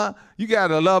 You got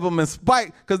to love them in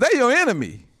spite, because they're your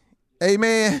enemy.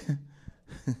 Amen.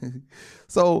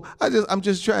 So I'm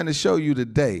just trying to show you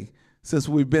today, since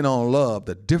we've been on love,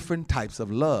 the different types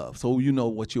of love, so you know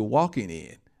what you're walking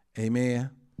in. Amen.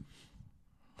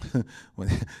 When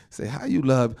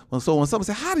someone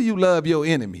say, how do you love your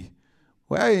enemy?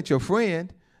 Well, I ain't your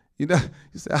friend. You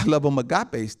say, I love them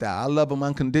agape style. I love them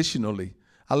unconditionally.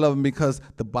 I love them because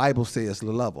the Bible says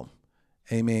to love them.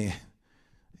 Amen.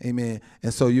 Amen.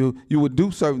 And so you would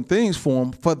do certain things for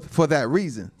them for that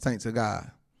reason, saints of God.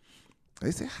 They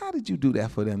say, how did you do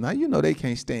that for them? Now, you know they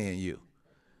can't stand you.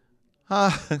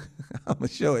 I'm going to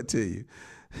show it to you.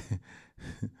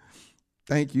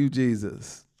 Thank you,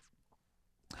 Jesus.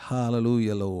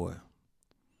 Hallelujah, Lord.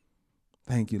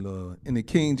 Thank you, Lord. In the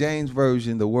King James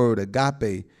Version, the word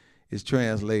agape is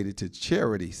translated to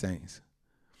charity, saints.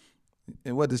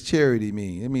 And what does charity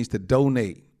mean? It means to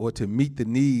donate or to meet the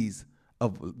needs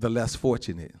of the less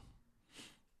fortunate.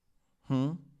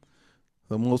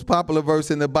 The most popular verse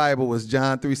in the Bible was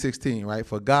John 3:16, right?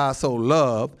 For God so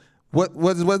loved. What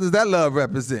does that love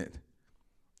represent?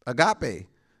 Agape.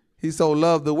 He so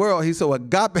loved the world. He so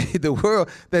agape the world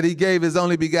that he gave his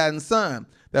only begotten son,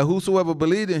 that whosoever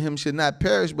believed in him should not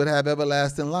perish but have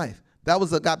everlasting life. That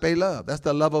was agape love. That's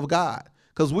the love of God.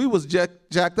 Because we was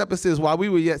jacked up. It says while we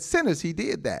were yet sinners, he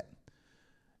did that.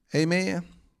 Amen.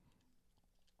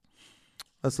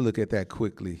 Let's look at that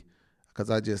quickly,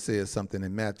 because I just said something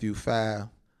in Matthew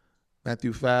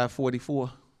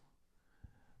 5:44.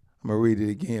 I'm going to read it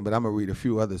again, but I'm going to read a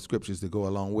few other scriptures to go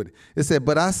along with it. It said,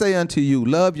 but I say unto you,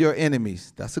 love your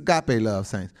enemies. That's agape love,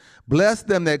 saints. Bless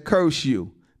them that curse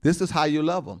you. This is how you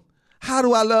love them. How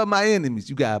do I love my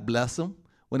enemies? You got to bless them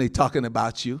when they're talking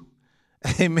about you.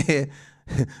 Amen.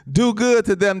 Do good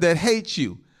to them that hate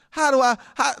you. Now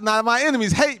my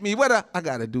enemies hate me. I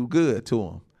got to do good to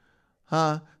them.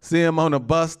 See them on the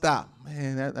bus stop.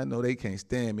 Man, I know they can't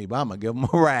stand me, but I'm going to give them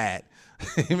a ride.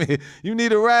 You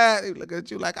need a ride? They look at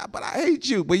you like, but I hate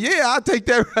you. But yeah, I'll take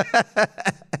that ride.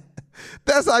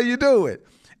 That's how you do it.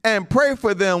 And pray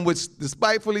for them which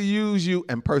despitefully use you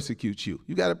and persecute you.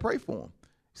 You got to pray for them.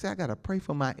 You say, I got to pray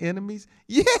for my enemies?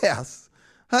 Yes.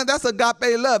 That's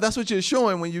agape love. That's what you're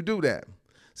showing when you do that.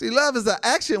 See, love is an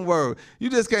action word. You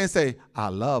just can't say, I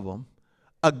love them.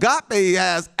 Agape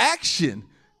has action.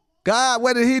 God,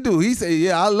 what did he do? He said,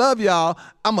 yeah, I love y'all.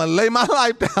 I'm going to lay my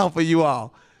life down for you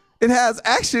all. It has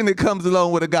action that comes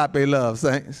along with agape love,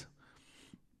 saints.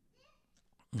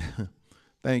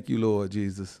 Thank you, Lord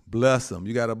Jesus. Bless them.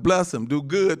 You got to bless them. Do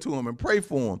good to them and pray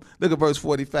for them. Look at verse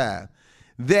 45.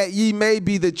 That ye may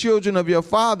be the children of your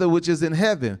Father which is in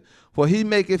heaven. For he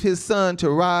maketh his sun to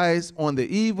rise on the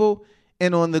evil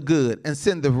and on the good, and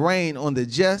send the rain on the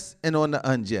just and on the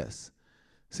unjust.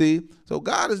 See, so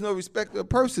God is no respecter of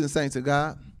persons, saints of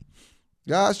God.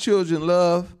 God's children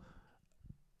love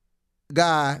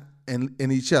God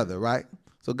and each other, right?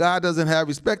 So God doesn't have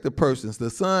respect of persons. The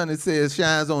sun, it says,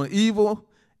 shines on evil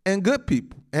and good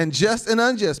people, and just and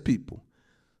unjust people.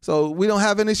 So we don't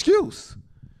have an excuse.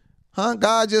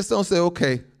 God just don't say,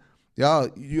 okay, y'all,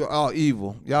 you're all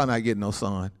evil. Y'all not getting no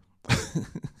sun.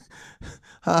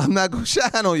 I'm not going to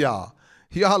shine on y'all.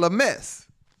 Y'all a mess.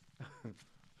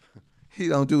 He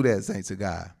don't do that, saints of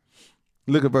God.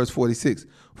 Look at verse 46.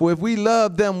 For if we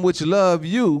love them which love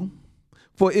you,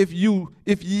 For if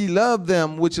ye love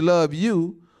them which love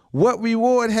you, what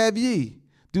reward have ye?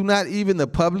 Do not even the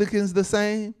publicans the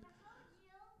same?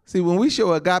 See, when we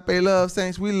show agape love,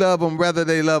 saints, we love them whether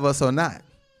they love us or not.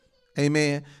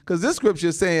 Amen. Because this scripture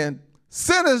is saying,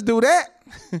 sinners do that.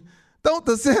 Don't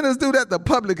the sinners do that? The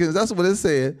publicans, that's what it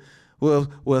said. Well,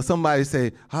 somebody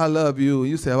say, I love you.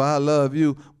 And you say, well, I love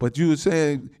you. But you're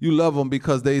saying you love them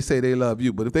because they say they love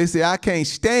you. But if they say, I can't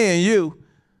stand you,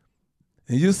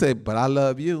 and you say, but I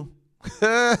love you.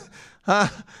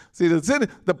 See,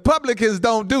 the publicans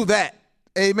don't do that.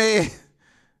 Amen.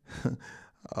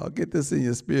 Oh, get this in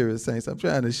your spirit, saints. I'm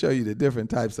trying to show you the different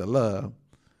types of love.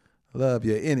 Love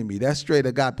your enemy. That's straight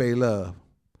agape love.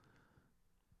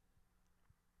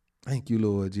 Thank you,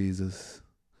 Lord Jesus.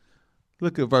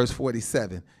 Look at verse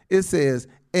 47. It says,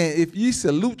 and if ye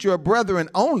salute your brethren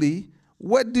only,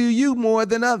 what do you more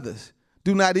than others?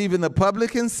 Do not even the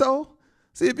publicans so?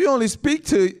 See, if you only speak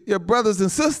to your brothers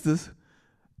and sisters,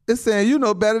 it's saying you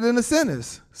know better than the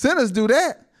sinners. Sinners do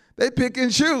that. They pick and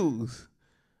choose.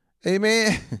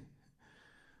 Amen.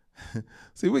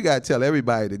 See, we got to tell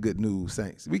everybody the good news,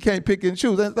 saints. We can't pick and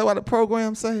choose. That's what the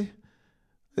program say.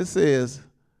 It says,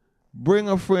 bring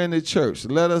a friend to church.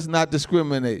 Let us not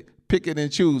discriminate, picking and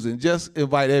choosing. Just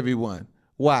invite everyone.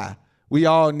 Why? We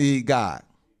all need God.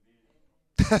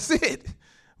 That's it.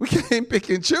 We can't pick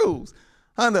and choose.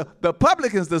 The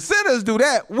publicans, the sinners do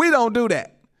that. We don't do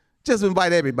that. Just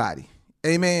invite everybody.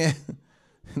 Amen.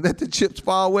 Let the chips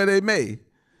fall where they may.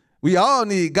 We all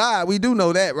need God. We do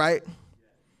know that, right?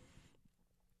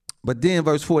 But then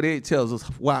verse 48 tells us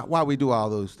why we do all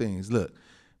those things. Look,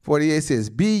 48 says,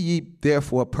 be ye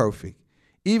therefore perfect,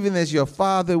 even as your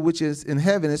Father which is in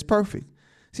heaven is perfect.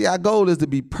 See, our goal is to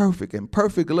be perfect, and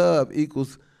perfect love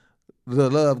equals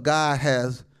the love God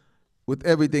has with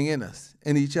everything in us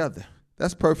and each other.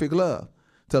 That's perfect love.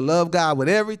 To love God with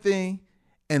everything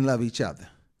and love each other.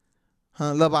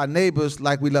 Love our neighbors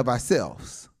like we love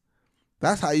ourselves.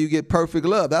 That's how you get perfect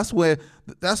love. That's where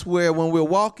when we're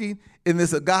walking in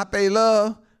this agape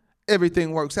love,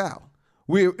 everything works out.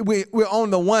 We're on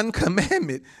the one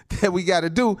commandment that we got to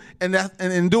do, and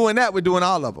in doing that, we're doing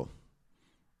all of them.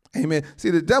 Amen. See,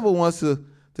 the devil wants to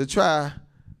try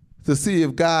to see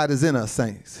if God is in us,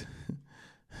 saints.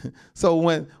 So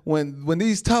when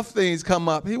these tough things come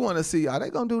up, he want to see, are they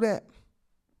going to do that?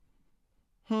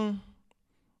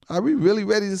 Are we really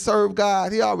ready to serve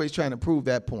God? He always trying to prove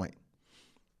that point.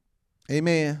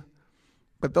 Amen.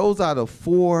 But those are the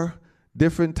 4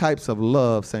 different types of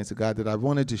love, saints of God, that I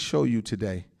wanted to show you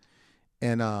today,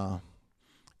 and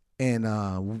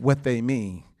what they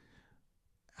mean.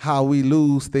 How we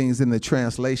lose things in the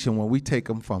translation when we take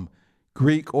them from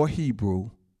Greek or Hebrew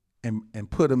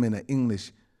and put them in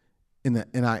English,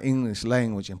 in our English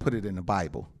language, and put it in the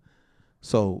Bible.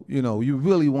 So, you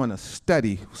really want to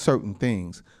study certain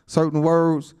things, certain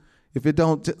words. If it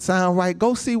don't sound right,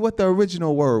 go see what the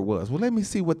original word was. Well, let me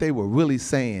see what they were really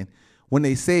saying when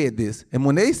they said this. And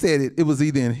when they said it, it was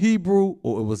either in Hebrew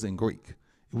or it was in Greek.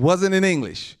 It wasn't in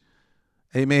English.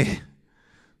 Amen.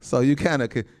 So you kind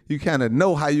of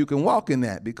know how you can walk in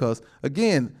that, because,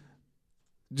 again,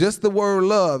 just the word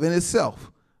love in itself,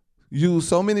 used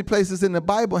so many places in the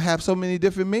Bible, have so many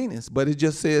different meanings. But it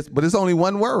just says, but it's only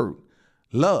one word,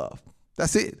 love.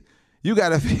 That's it. You got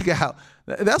to figure out.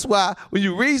 That's why when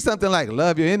you read something like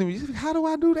love your enemy, you say, how do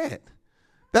I do that?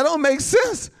 That don't make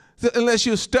sense unless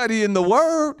you're studying the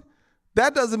word.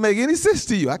 That doesn't make any sense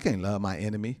to you. I can't love my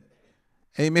enemy.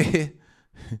 Amen.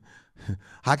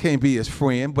 I can't be his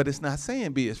friend, but it's not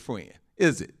saying be his friend,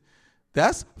 is it?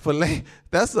 That's phileos,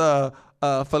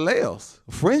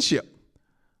 friendship.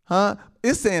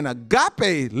 It's saying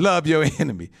agape, love your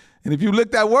enemy. And if you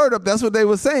look that word up, that's what they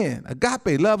were saying.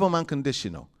 Agape, love them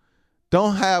unconditional.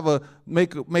 Don't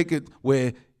make it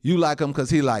where you like him because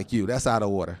he like you. That's out of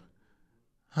order.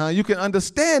 You can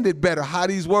understand it better, how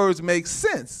these words make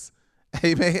sense.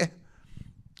 Amen.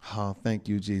 Oh, thank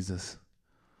you, Jesus.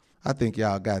 I think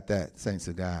y'all got that, saints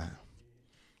of God.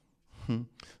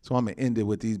 So I'm going to end it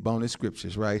with these bonus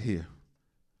scriptures right here.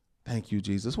 Thank you,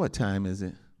 Jesus. What time is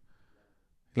it?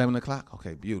 11 o'clock?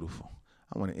 Okay, beautiful.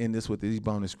 I want to end this with these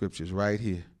bonus scriptures right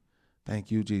here.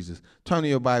 Thank you, Jesus. Turn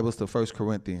your Bibles to 1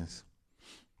 Corinthians.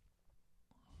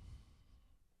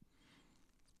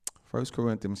 1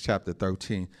 Corinthians chapter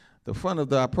 13. The front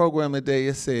of our program today,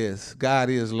 it says, God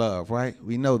is love, right?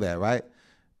 We know that, right?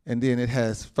 And then it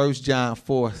has 1 John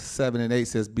 4, 7 and 8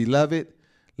 says, Beloved,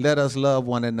 let us love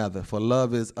one another, for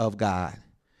love is of God.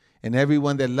 And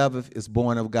everyone that loveth is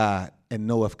born of God and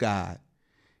knoweth God.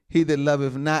 He that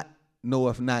loveth not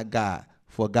knoweth not God,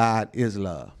 for God is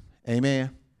love. Amen.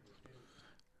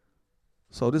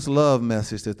 So this love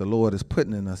message that the Lord is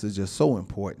putting in us is just so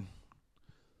important.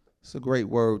 It's a great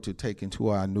word to take into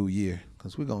our new year,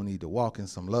 because we're going to need to walk in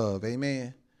some love,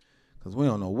 amen? Because we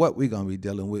don't know what we're going to be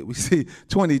dealing with. We see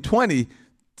 2020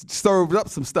 served up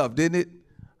some stuff, didn't it?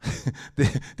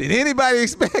 Did anybody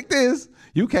expect this?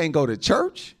 You can't go to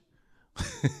church?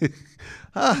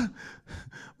 Huh?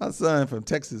 My son from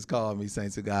Texas called me,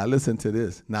 saints of God, listen to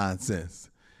this nonsense.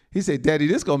 He said, Daddy,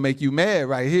 this going to make you mad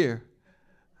right here.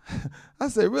 I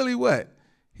said, really, what?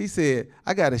 He said,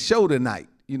 I got a show tonight.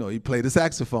 You know, he played the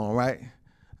saxophone, right?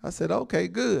 I said, okay,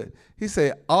 good. He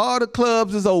said, all the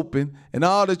clubs is open and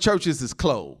all the churches is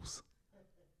closed.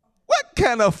 What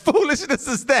kind of foolishness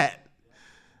is that?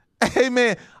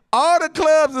 Amen. All the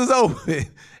clubs is open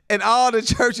and all the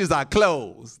churches are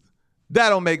closed. That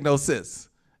don't make no sense.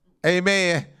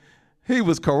 Amen. He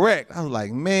was correct. I was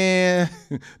like, man,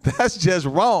 that's just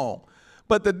wrong.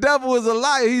 But the devil is a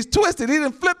liar. He's twisted. He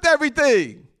done flipped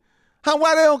everything.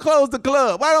 Why they don't close the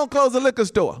club? Why don't close the liquor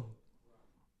store?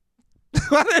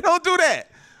 Why they don't do that?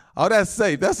 Oh, that's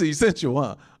safe. That's essential,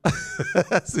 huh?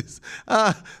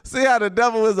 See how the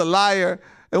devil is a liar,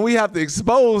 and we have to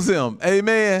expose him.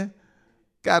 Amen.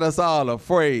 Got us all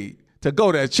afraid to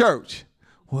go to church.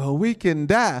 Well, we can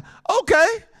die. Okay.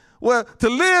 Well, to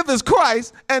live is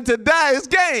Christ, and to die is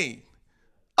gain.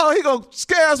 Oh, he gonna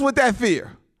scare us with that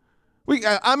fear.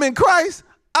 I'm in Christ.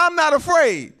 I'm not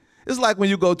afraid. It's like when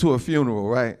you go to a funeral,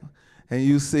 right? And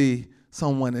you see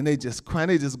someone and they just crying,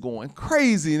 they just going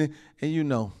crazy. And you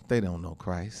know, they don't know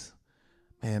Christ.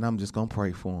 Man, I'm just going to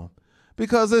pray for them.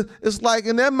 Because it's like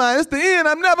in their mind, it's the end.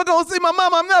 I'm never going to see my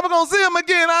mama. I'm never going to see him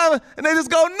again. And they just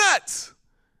go nuts.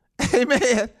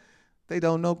 Amen. They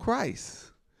don't know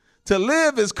Christ. To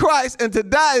live is Christ and to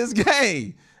die is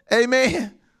gain.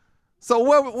 Amen. So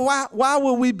why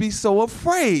would we be so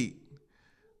afraid?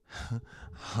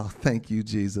 Oh, thank you,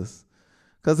 Jesus.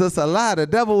 Because it's a lie. The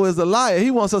devil is a liar.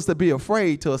 He wants us to be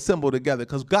afraid to assemble together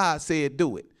because God said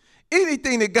do it.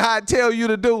 Anything that God tell you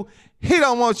to do, he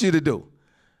don't want you to do.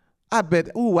 I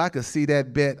bet, I could see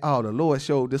that bet. Oh, the Lord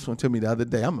showed this one to me the other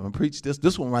day. I'm going to preach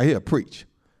this one right here, preach.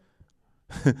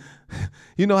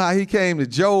 You know how he came to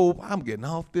Job? I'm getting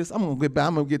off this. I'm going to get back.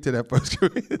 I'm going to get to that 1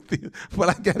 Corinthians. But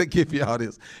I got to give you all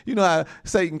this. You know how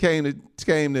Satan came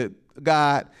to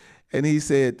God and he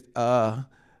said,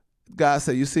 God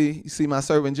said, you see my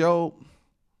servant Job?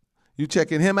 You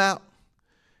checking him out?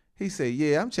 He said,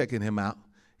 yeah, I'm checking him out.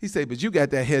 He said, but you got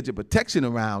that hedge of protection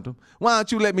around him. Why don't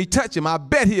you let me touch him? I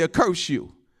bet he'll curse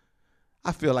you.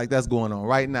 I feel like that's going on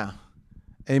right now.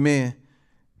 Amen.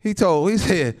 He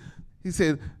said,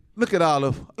 look at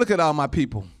all my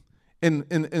people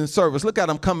in service. Look at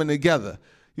them coming together.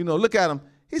 You know, look at them.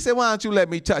 He said, why don't you let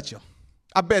me touch them?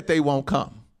 I bet they won't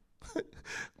come.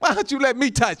 Why don't you let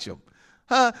me touch them?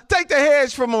 Take the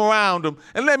hedge from around him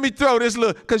and let me throw this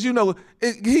little, because you know,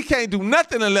 he can't do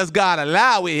nothing unless God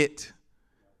allow it.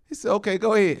 He said, okay,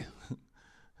 go ahead.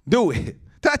 Do it.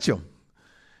 Touch him.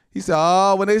 He said,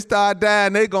 oh, when they start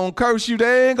dying, they going to curse you.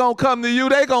 They ain't going to come to you.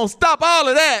 They going to stop all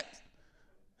of that.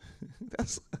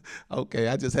 That's okay.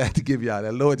 I just had to give y'all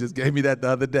that. Lord just gave me that the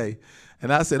other day.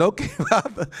 And I said, okay,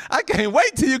 Father, I can't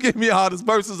wait till you give me all these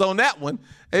verses on that one.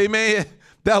 Amen.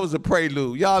 That was a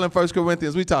prelude. Y'all in 1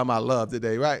 Corinthians, we talking about love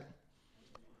today, right?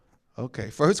 Okay,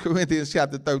 1 Corinthians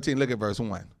chapter 13, look at verse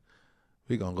 1.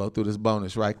 We're going to go through this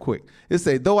bonus right quick. It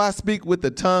says, though I speak with the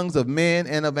tongues of men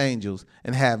and of angels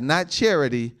and have not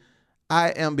charity, I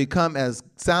am become as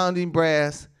sounding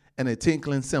brass and a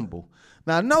tinkling cymbal.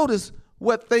 Now notice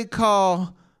what they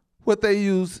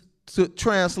use to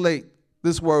translate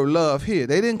this word love here.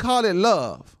 They didn't call it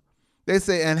love. They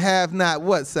say, and have not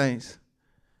what, saints?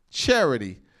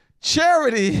 Charity.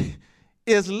 Charity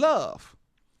is love.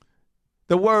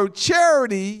 The word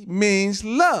charity means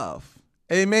love.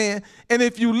 Amen. And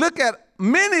if you look at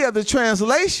many of the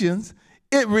translations,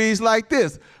 it reads like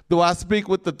this. Though I speak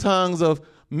with the tongues of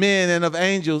men and of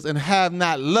angels and have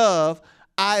not love,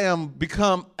 I am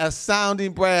become a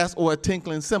sounding brass or a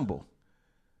tinkling cymbal.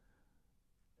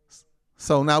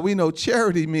 So now we know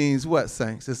charity means what,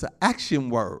 saints? It's an action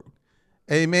word.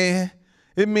 Amen.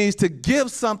 It means to give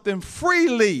something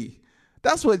freely.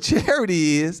 That's what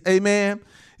charity is. Amen.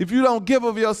 If you don't give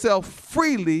of yourself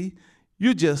freely,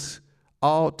 you just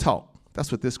all talk.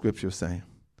 That's what this scripture is saying.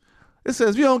 It says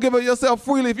if you don't give of yourself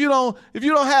freely, if you don't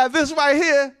have this right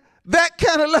here, that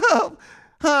kind of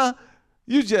love,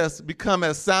 you just become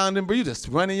as sounding, but you just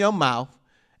running your mouth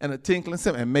and a tinkling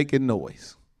cymbal and making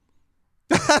noise.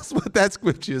 That's what that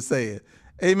scripture is saying.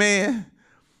 Amen.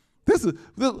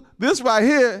 This right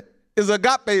here is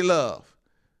agape love.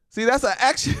 See, that's an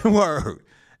action word.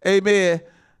 Amen.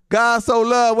 God so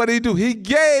loved, what did he do? He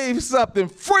gave something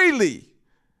freely.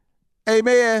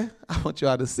 Amen. I want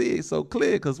y'all to see it so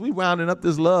clear because we rounding up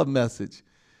this love message.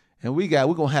 And we're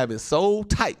going to have it so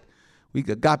tight. We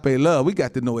agape love. We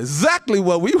got to know exactly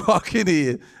what we walking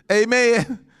in.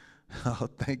 Amen. Oh,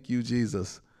 thank you,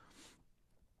 Jesus.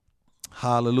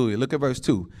 Hallelujah. Look at verse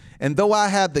 2. And though I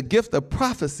have the gift of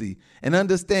prophecy and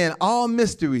understand all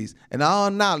mysteries and all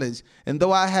knowledge, and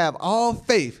though I have all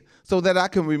faith so that I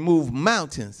can remove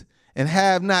mountains and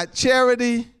have not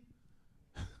charity,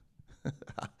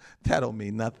 that don't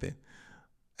mean nothing.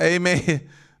 Amen.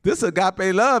 This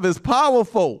agape love is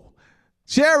powerful.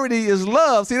 Charity is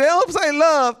love. See, they don't say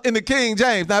love in the King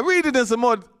James. Now read it in some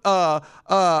more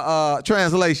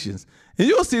translations, and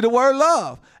you'll see the word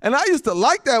love. And I used to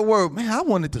like that word. Man, I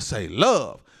wanted to say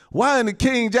love. Why in the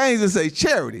King James it say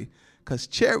charity? Because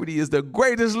charity is the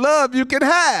greatest love you can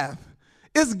have.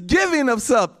 It's giving of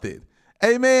something.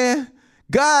 Amen.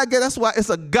 God, that's why it's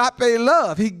agape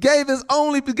love. He gave his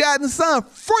only begotten son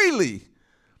freely.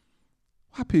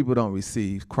 Why people don't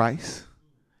receive Christ?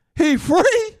 He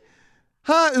free?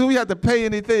 Huh? Do we have to pay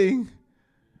anything?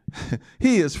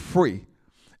 He is free.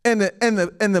 And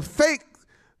the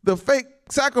fake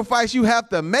sacrifice you have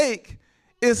to make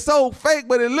is so fake,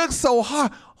 but it looks so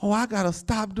hard. Oh, I gotta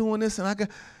stop doing this, and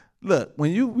look,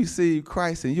 when you receive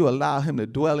Christ and you allow him to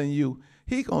dwell in you,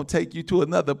 he gonna take you to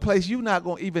another place. You're not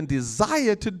gonna even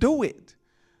desire to do it.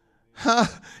 Huh?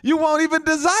 You won't even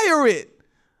desire it.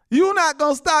 You're not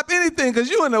gonna stop anything because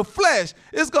you're in the flesh.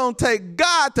 It's gonna take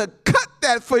God to cut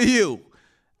that for you.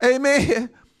 Amen.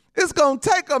 It's gonna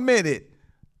take a minute,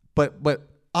 but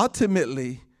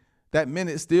ultimately, that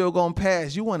minute's still gonna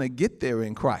pass. You want to get there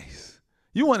in Christ.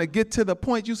 You want to get to the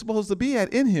point you're supposed to be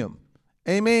at in him.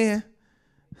 Amen.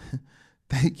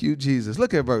 Thank you, Jesus.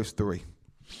 Look at verse 3.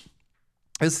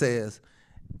 It says,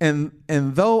 and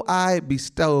though I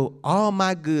bestow all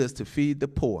my goods to feed the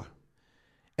poor,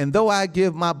 and though I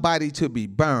give my body to be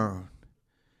burned,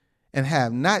 and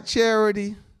have not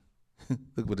charity,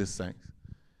 look what this saints.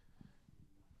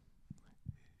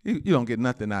 You don't get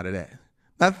nothing out of that.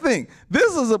 Now think,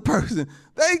 this is a person,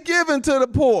 they giving to the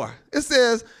poor. It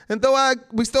says, and though I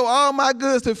bestow all my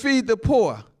goods to feed the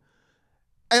poor,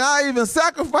 and I even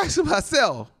sacrifice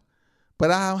myself, but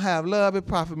I don't have love, it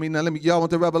profit me. Now y'all want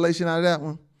the revelation out of that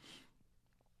one?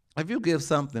 If you give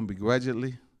something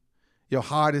begrudgingly, your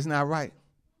heart is not right.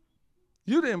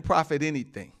 You didn't profit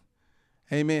anything.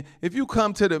 Amen. If you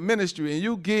come to the ministry and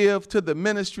you give to the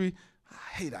ministry,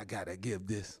 I gotta give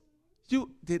this.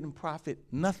 You didn't profit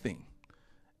nothing.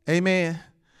 Amen.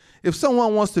 If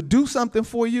someone wants to do something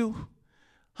for you,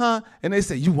 and they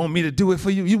say, you want me to do it for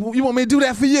you? You want me to do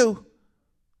that for you?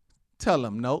 Tell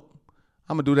them, nope.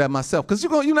 I'm going to do that myself because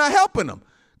you're not helping them.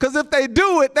 Because if they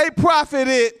do it, they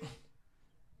profited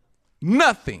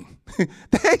nothing.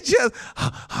 They just,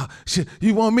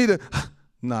 you want me to?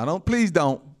 No, please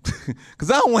don't. Because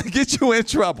I don't want to get you in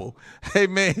trouble.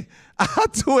 Amen. I'll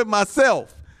do it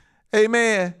myself.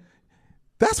 Amen.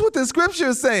 That's what the scripture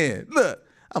is saying. Look,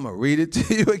 I'm going to read it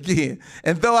to you again.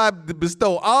 And though I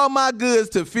bestow all my goods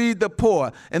to feed the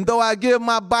poor, and though I give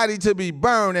my body to be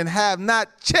burned and have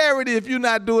not charity, if you're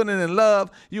not doing it in love,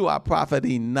 you are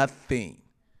profiting nothing.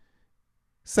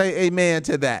 Say amen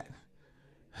to that.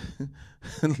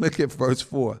 Look at verse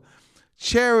 4.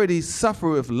 Charity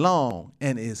suffereth long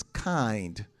and is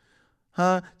kind.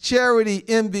 Charity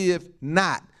envieth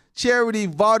not. Charity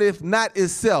vaunteth not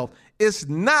itself. It's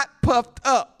not puffed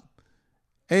up.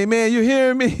 Amen. You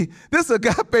hearing me? This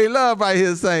agape love right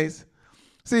here, saints.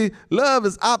 See, love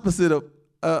is opposite of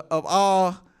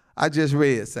all I just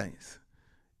read, saints.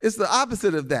 It's the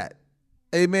opposite of that.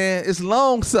 Amen. It's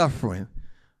long suffering.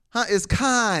 It's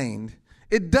kind.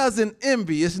 It doesn't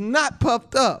envy. It's not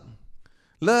puffed up.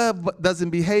 Love doesn't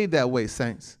behave that way,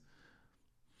 saints.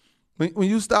 When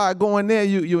you start going there,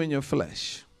 you're in your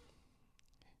flesh.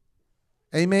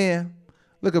 Amen.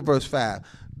 Look at verse 5.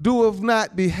 Doeth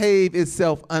not behave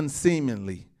itself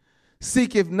unseemly,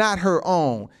 seeketh not her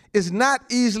own, is not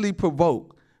easily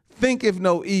provoked, thinketh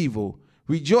no evil,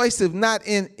 rejoiceth not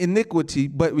in iniquity,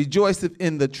 but rejoiceth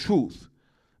in the truth,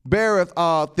 beareth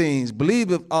all things,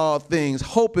 believeth all things,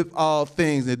 hopeth all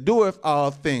things, endureth all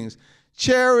things.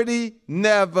 Charity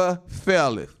never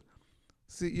faileth.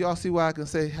 See, y'all see why I can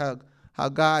say how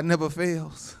God never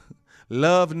fails?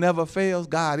 Love never fails.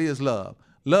 God is love.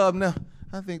 Love never.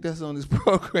 I think that's on this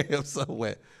program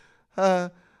somewhere. I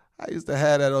used to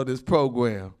have that on this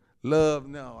program. Love,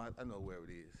 no, I know where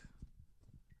it is.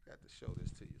 Got to show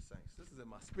this to you, saints. This is in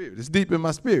my spirit. It's deep in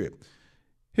my spirit.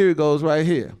 Here it goes right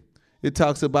here. It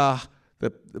talks about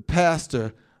the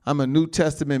pastor I'm a New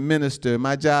Testament minister.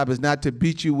 My job is not to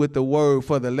beat you with the word,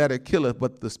 for the letter killeth,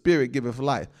 but the spirit giveth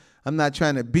life. I'm not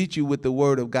trying to beat you with the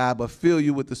word of God, but fill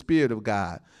you with the spirit of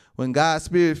God. When God's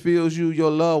spirit fills you,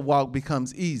 your love walk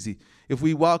becomes easy. If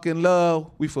we walk in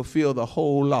love, we fulfill the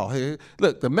whole law. Hey,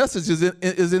 look, the message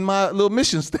is in my little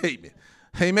mission statement.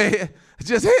 Amen. It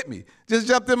just hit me. Just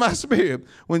jumped in my spirit.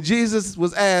 When Jesus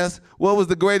was asked, what was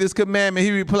the greatest commandment?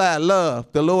 He replied, love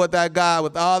the Lord thy God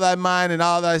with all thy mind and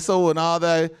all thy soul and all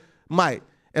thy might.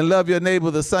 And love your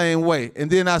neighbor the same way. And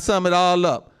then I sum it all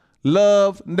up.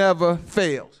 Love never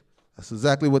fails. That's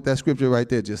exactly what that scripture right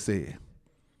there just said.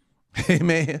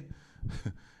 Amen.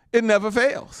 It never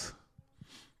fails.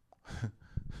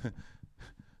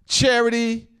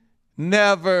 Charity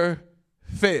never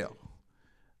fails.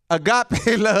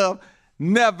 Agape love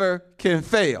never can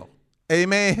fail.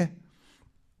 Amen.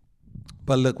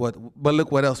 But look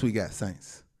what else we got,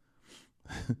 saints.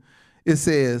 It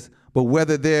says, but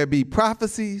whether there be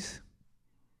prophecies,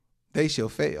 they shall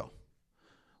fail.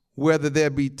 Whether there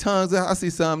be tongues, I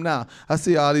see some now. I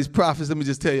see all these prophets. Let me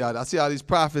just tell y'all, I see all these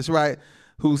prophets, right,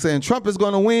 who saying Trump is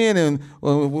going to win, and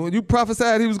when you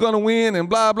prophesied he was going to win, and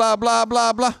blah, blah, blah,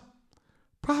 blah, blah.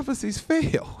 Prophecies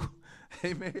fail.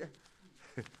 Amen.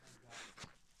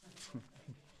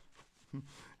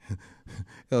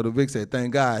 Elder Vic said,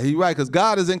 thank God. He's right, because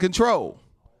God is in control.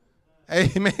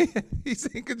 Amen. He's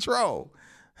in control.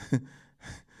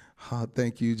 Oh,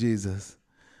 thank you, Jesus.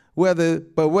 Whether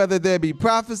there be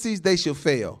prophecies, they shall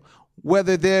fail.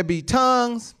 Whether there be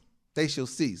tongues, they shall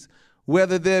cease.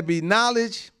 Whether there be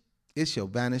knowledge, it shall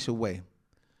vanish away.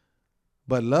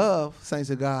 But love, saints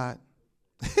of God,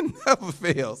 it never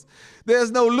fails.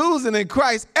 There's no losing in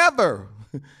Christ ever.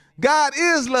 God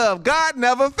is love. God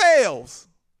never fails.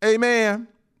 Amen.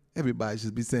 Everybody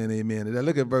should be saying amen to that.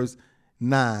 Look at verse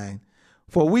 9.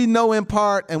 For we know in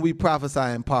part and we prophesy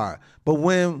in part. But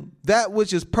when that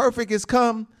which is perfect is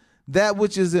come, that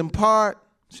which is in part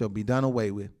shall be done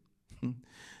away with.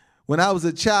 When I was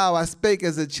a child, I spake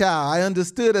as a child. I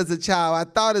understood as a child. I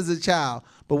thought as a child.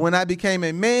 But when I became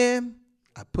a man,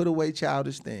 I put away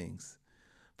childish things.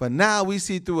 For now we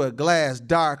see through a glass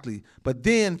darkly, but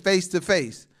then face to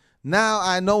face. Now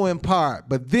I know in part,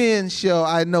 but then shall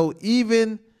I know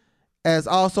even as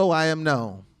also I am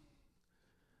known.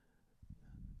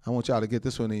 I want y'all to get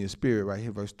this one in your spirit right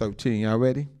here, verse 13. Y'all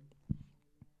ready?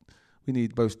 We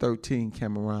need verse 13,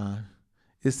 Cameron.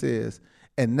 It says,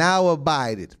 and now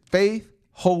abideth faith,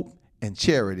 hope, and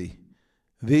charity.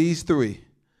 These three.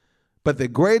 But the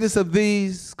greatest of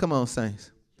these, come on,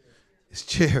 saints, is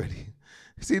charity.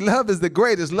 See, love is the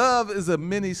greatest. Love is a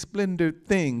many splendored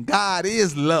thing. God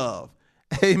is love.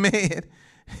 Amen.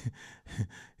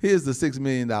 Here's the $6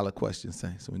 million question,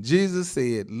 saints. When Jesus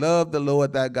said, love the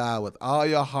Lord thy God with all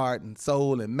your heart and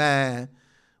soul and mind,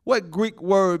 what Greek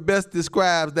word best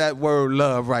describes that word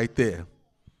love right there?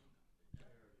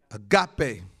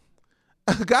 Agape.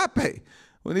 Agape.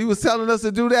 When he was telling us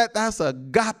to do that, that's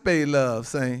agape love,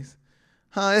 saints.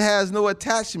 It has no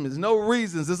attachments, no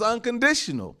reasons. It's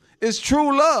unconditional. It's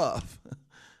true love.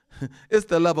 It's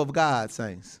the love of God,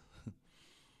 saints.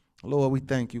 Lord, we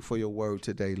thank you for your word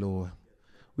today, Lord.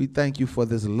 We thank you for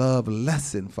this love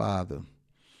lesson, Father.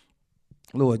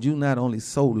 Lord, you not only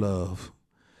sow love,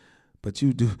 but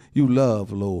you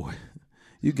love, Lord.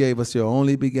 You gave us your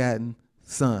only begotten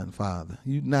Son, Father.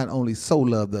 You not only so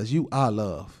loved us, you are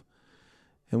love.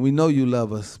 And we know you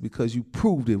love us because you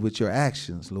proved it with your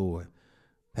actions, Lord.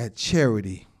 That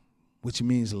charity, which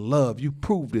means love, you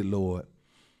proved it, Lord.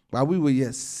 While we were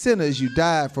yet sinners, you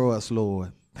died for us,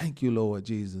 Lord. Thank you, Lord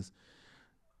Jesus.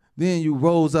 Then you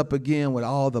rose up again with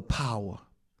all the power.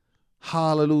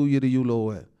 Hallelujah to you,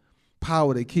 Lord.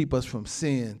 Power to keep us from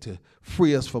sin, to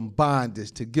free us from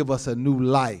bondage, to give us a new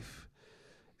life.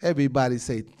 Everybody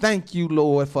say, thank you,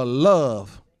 Lord, for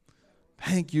love.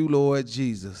 Thank you, Lord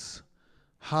Jesus.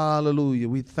 Hallelujah.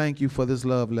 We thank you for this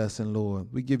love lesson, Lord.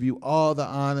 We give you all the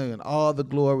honor and all the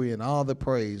glory and all the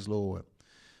praise, Lord.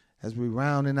 As we're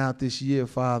rounding out this year,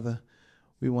 Father,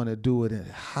 we want to do it at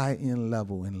a high-end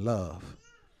level in love.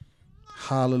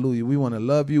 Hallelujah. We want to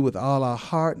love you with all our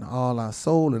heart and all our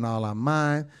soul and all our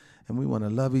mind. And we want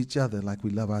to love each other like we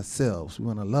love ourselves. We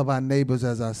want to love our neighbors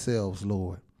as ourselves,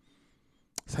 Lord.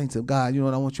 Saints of God, you know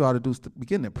what I want you all to do is to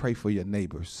begin to pray for your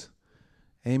neighbors.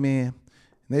 Amen.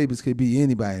 Neighbors could be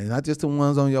anybody, not just the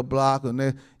ones on your block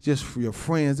or just for your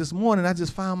friends. This morning, I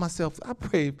just found myself, I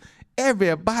prayed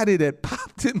everybody that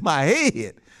popped in my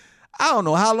head. I don't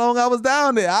know how long I was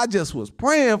down there. I just was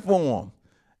praying for them.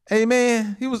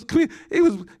 Amen. He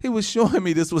was showing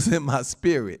me this was in my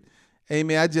spirit.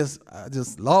 Amen. I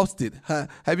just lost it.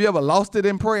 Have you ever lost it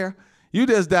in prayer? You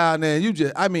just down there,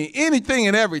 anything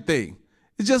and everything.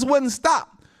 It just wouldn't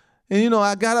stop. And,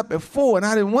 I got up at 4, and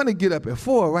I didn't want to get up at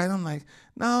 4, right? I'm like,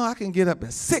 no, I can get up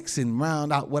at 6 and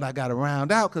round out what I got to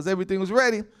round out because everything was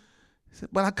ready.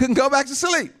 But I couldn't go back to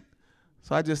sleep.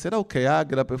 So I just said, okay, I'll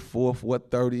get up at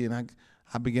 4:30, and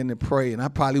I began to pray, and I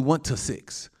probably went to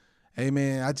 6.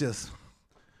 Amen. I just,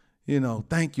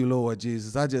 thank you, Lord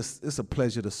Jesus. It's a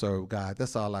pleasure to serve God.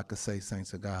 That's all I can say,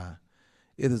 saints of God.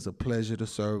 It is a pleasure to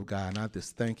serve God, and I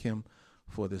just thank him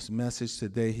for this message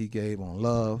today he gave on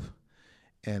love.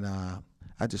 And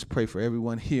I just pray for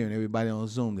everyone here and everybody on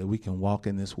Zoom that we can walk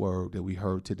in this word that we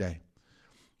heard today.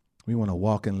 We want to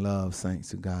walk in love,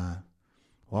 saints of God.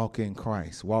 Walk in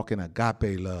Christ. Walk in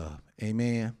agape love.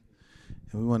 Amen.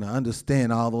 And we want to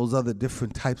understand all those other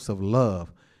different types of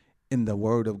love in the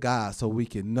word of God so we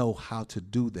can know how to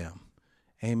do them.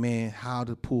 Amen. How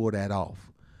to pull that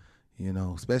off.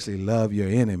 Especially love your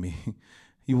enemy.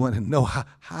 You want to know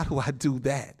how do I do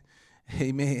that?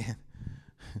 Amen.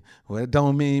 Well, it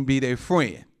don't mean be their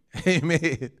friend.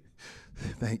 Amen.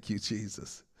 Thank you,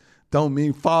 Jesus. Don't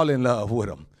mean fall in love with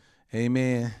them.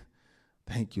 Amen.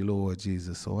 Thank you, Lord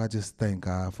Jesus. So I just thank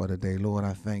God for the day. Lord,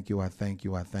 I thank you. I thank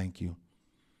you. I thank you.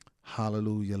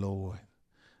 Hallelujah, Lord.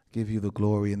 Give you the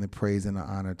glory and the praise and the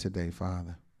honor today,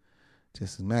 Father.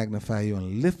 Just magnify you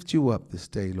and lift you up this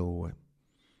day, Lord.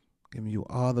 Giving you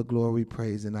all the glory,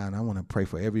 praise, and honor. I want to pray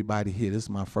for everybody here. This is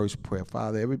my first prayer.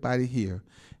 Father, everybody here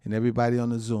and everybody on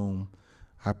the Zoom,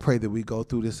 I pray that we go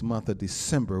through this month of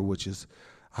December, which is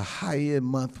a high-end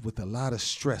month with a lot of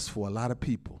stress for a lot of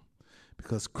people.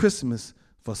 Because Christmas,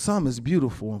 for some, is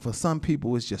beautiful, and for some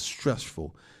people, it's just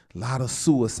stressful. A lot of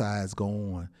suicides go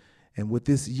on. And with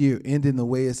this year ending the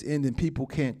way it's ending, people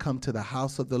can't come to the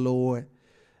house of the Lord.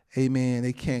 Amen.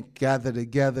 They can't gather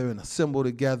together and assemble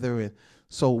together. And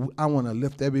so I want to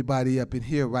lift everybody up in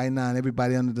here right now and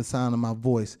everybody under the sound of my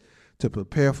voice to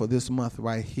prepare for this month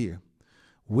right here.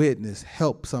 Witness,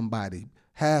 help somebody.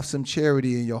 Have some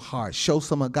charity in your heart. Show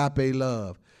some agape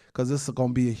love because this is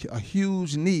going to be a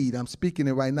huge need. I'm speaking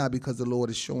it right now because the Lord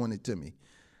is showing it to me.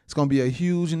 It's going to be a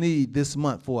huge need this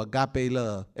month for agape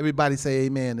love. Everybody say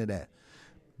amen to that.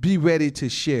 Be ready to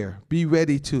share. Be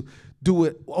ready to do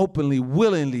it openly,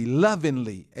 willingly,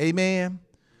 lovingly. Amen.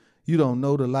 You don't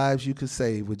know the lives you could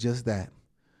save with just that.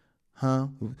 Huh?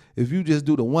 If you just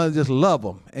do the one, just love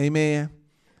them. Amen.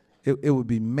 It would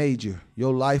be major.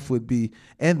 Your life would be,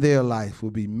 and their life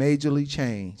would be majorly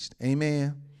changed.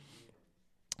 Amen.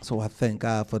 So I thank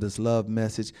God for this love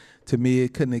message. To me,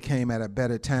 it couldn't have came at a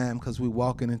better time because we're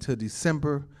walking into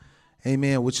December.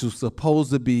 Amen. Which was supposed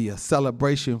to be a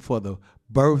celebration for the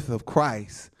birth of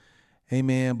Christ.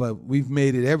 Amen. But we've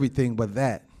made it everything but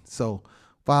that. So,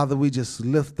 Father, we just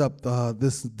lift up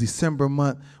this December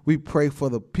month. We pray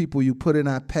for the people you put in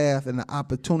our path and the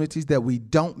opportunities that we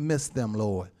don't miss them,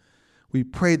 Lord. We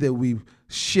pray that we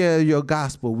share your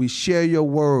gospel. We share your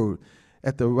word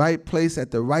at the right place,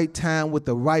 at the right time, with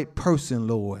the right person,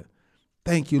 Lord.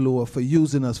 Thank you, Lord, for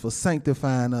using us, for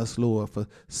sanctifying us, Lord, for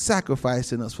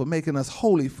sacrificing us, for making us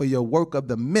holy for your work of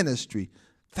the ministry.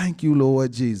 Thank you,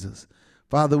 Lord Jesus.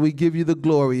 Father, we give you the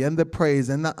glory and the praise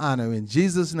and the honor in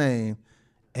Jesus' name.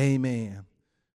 Amen.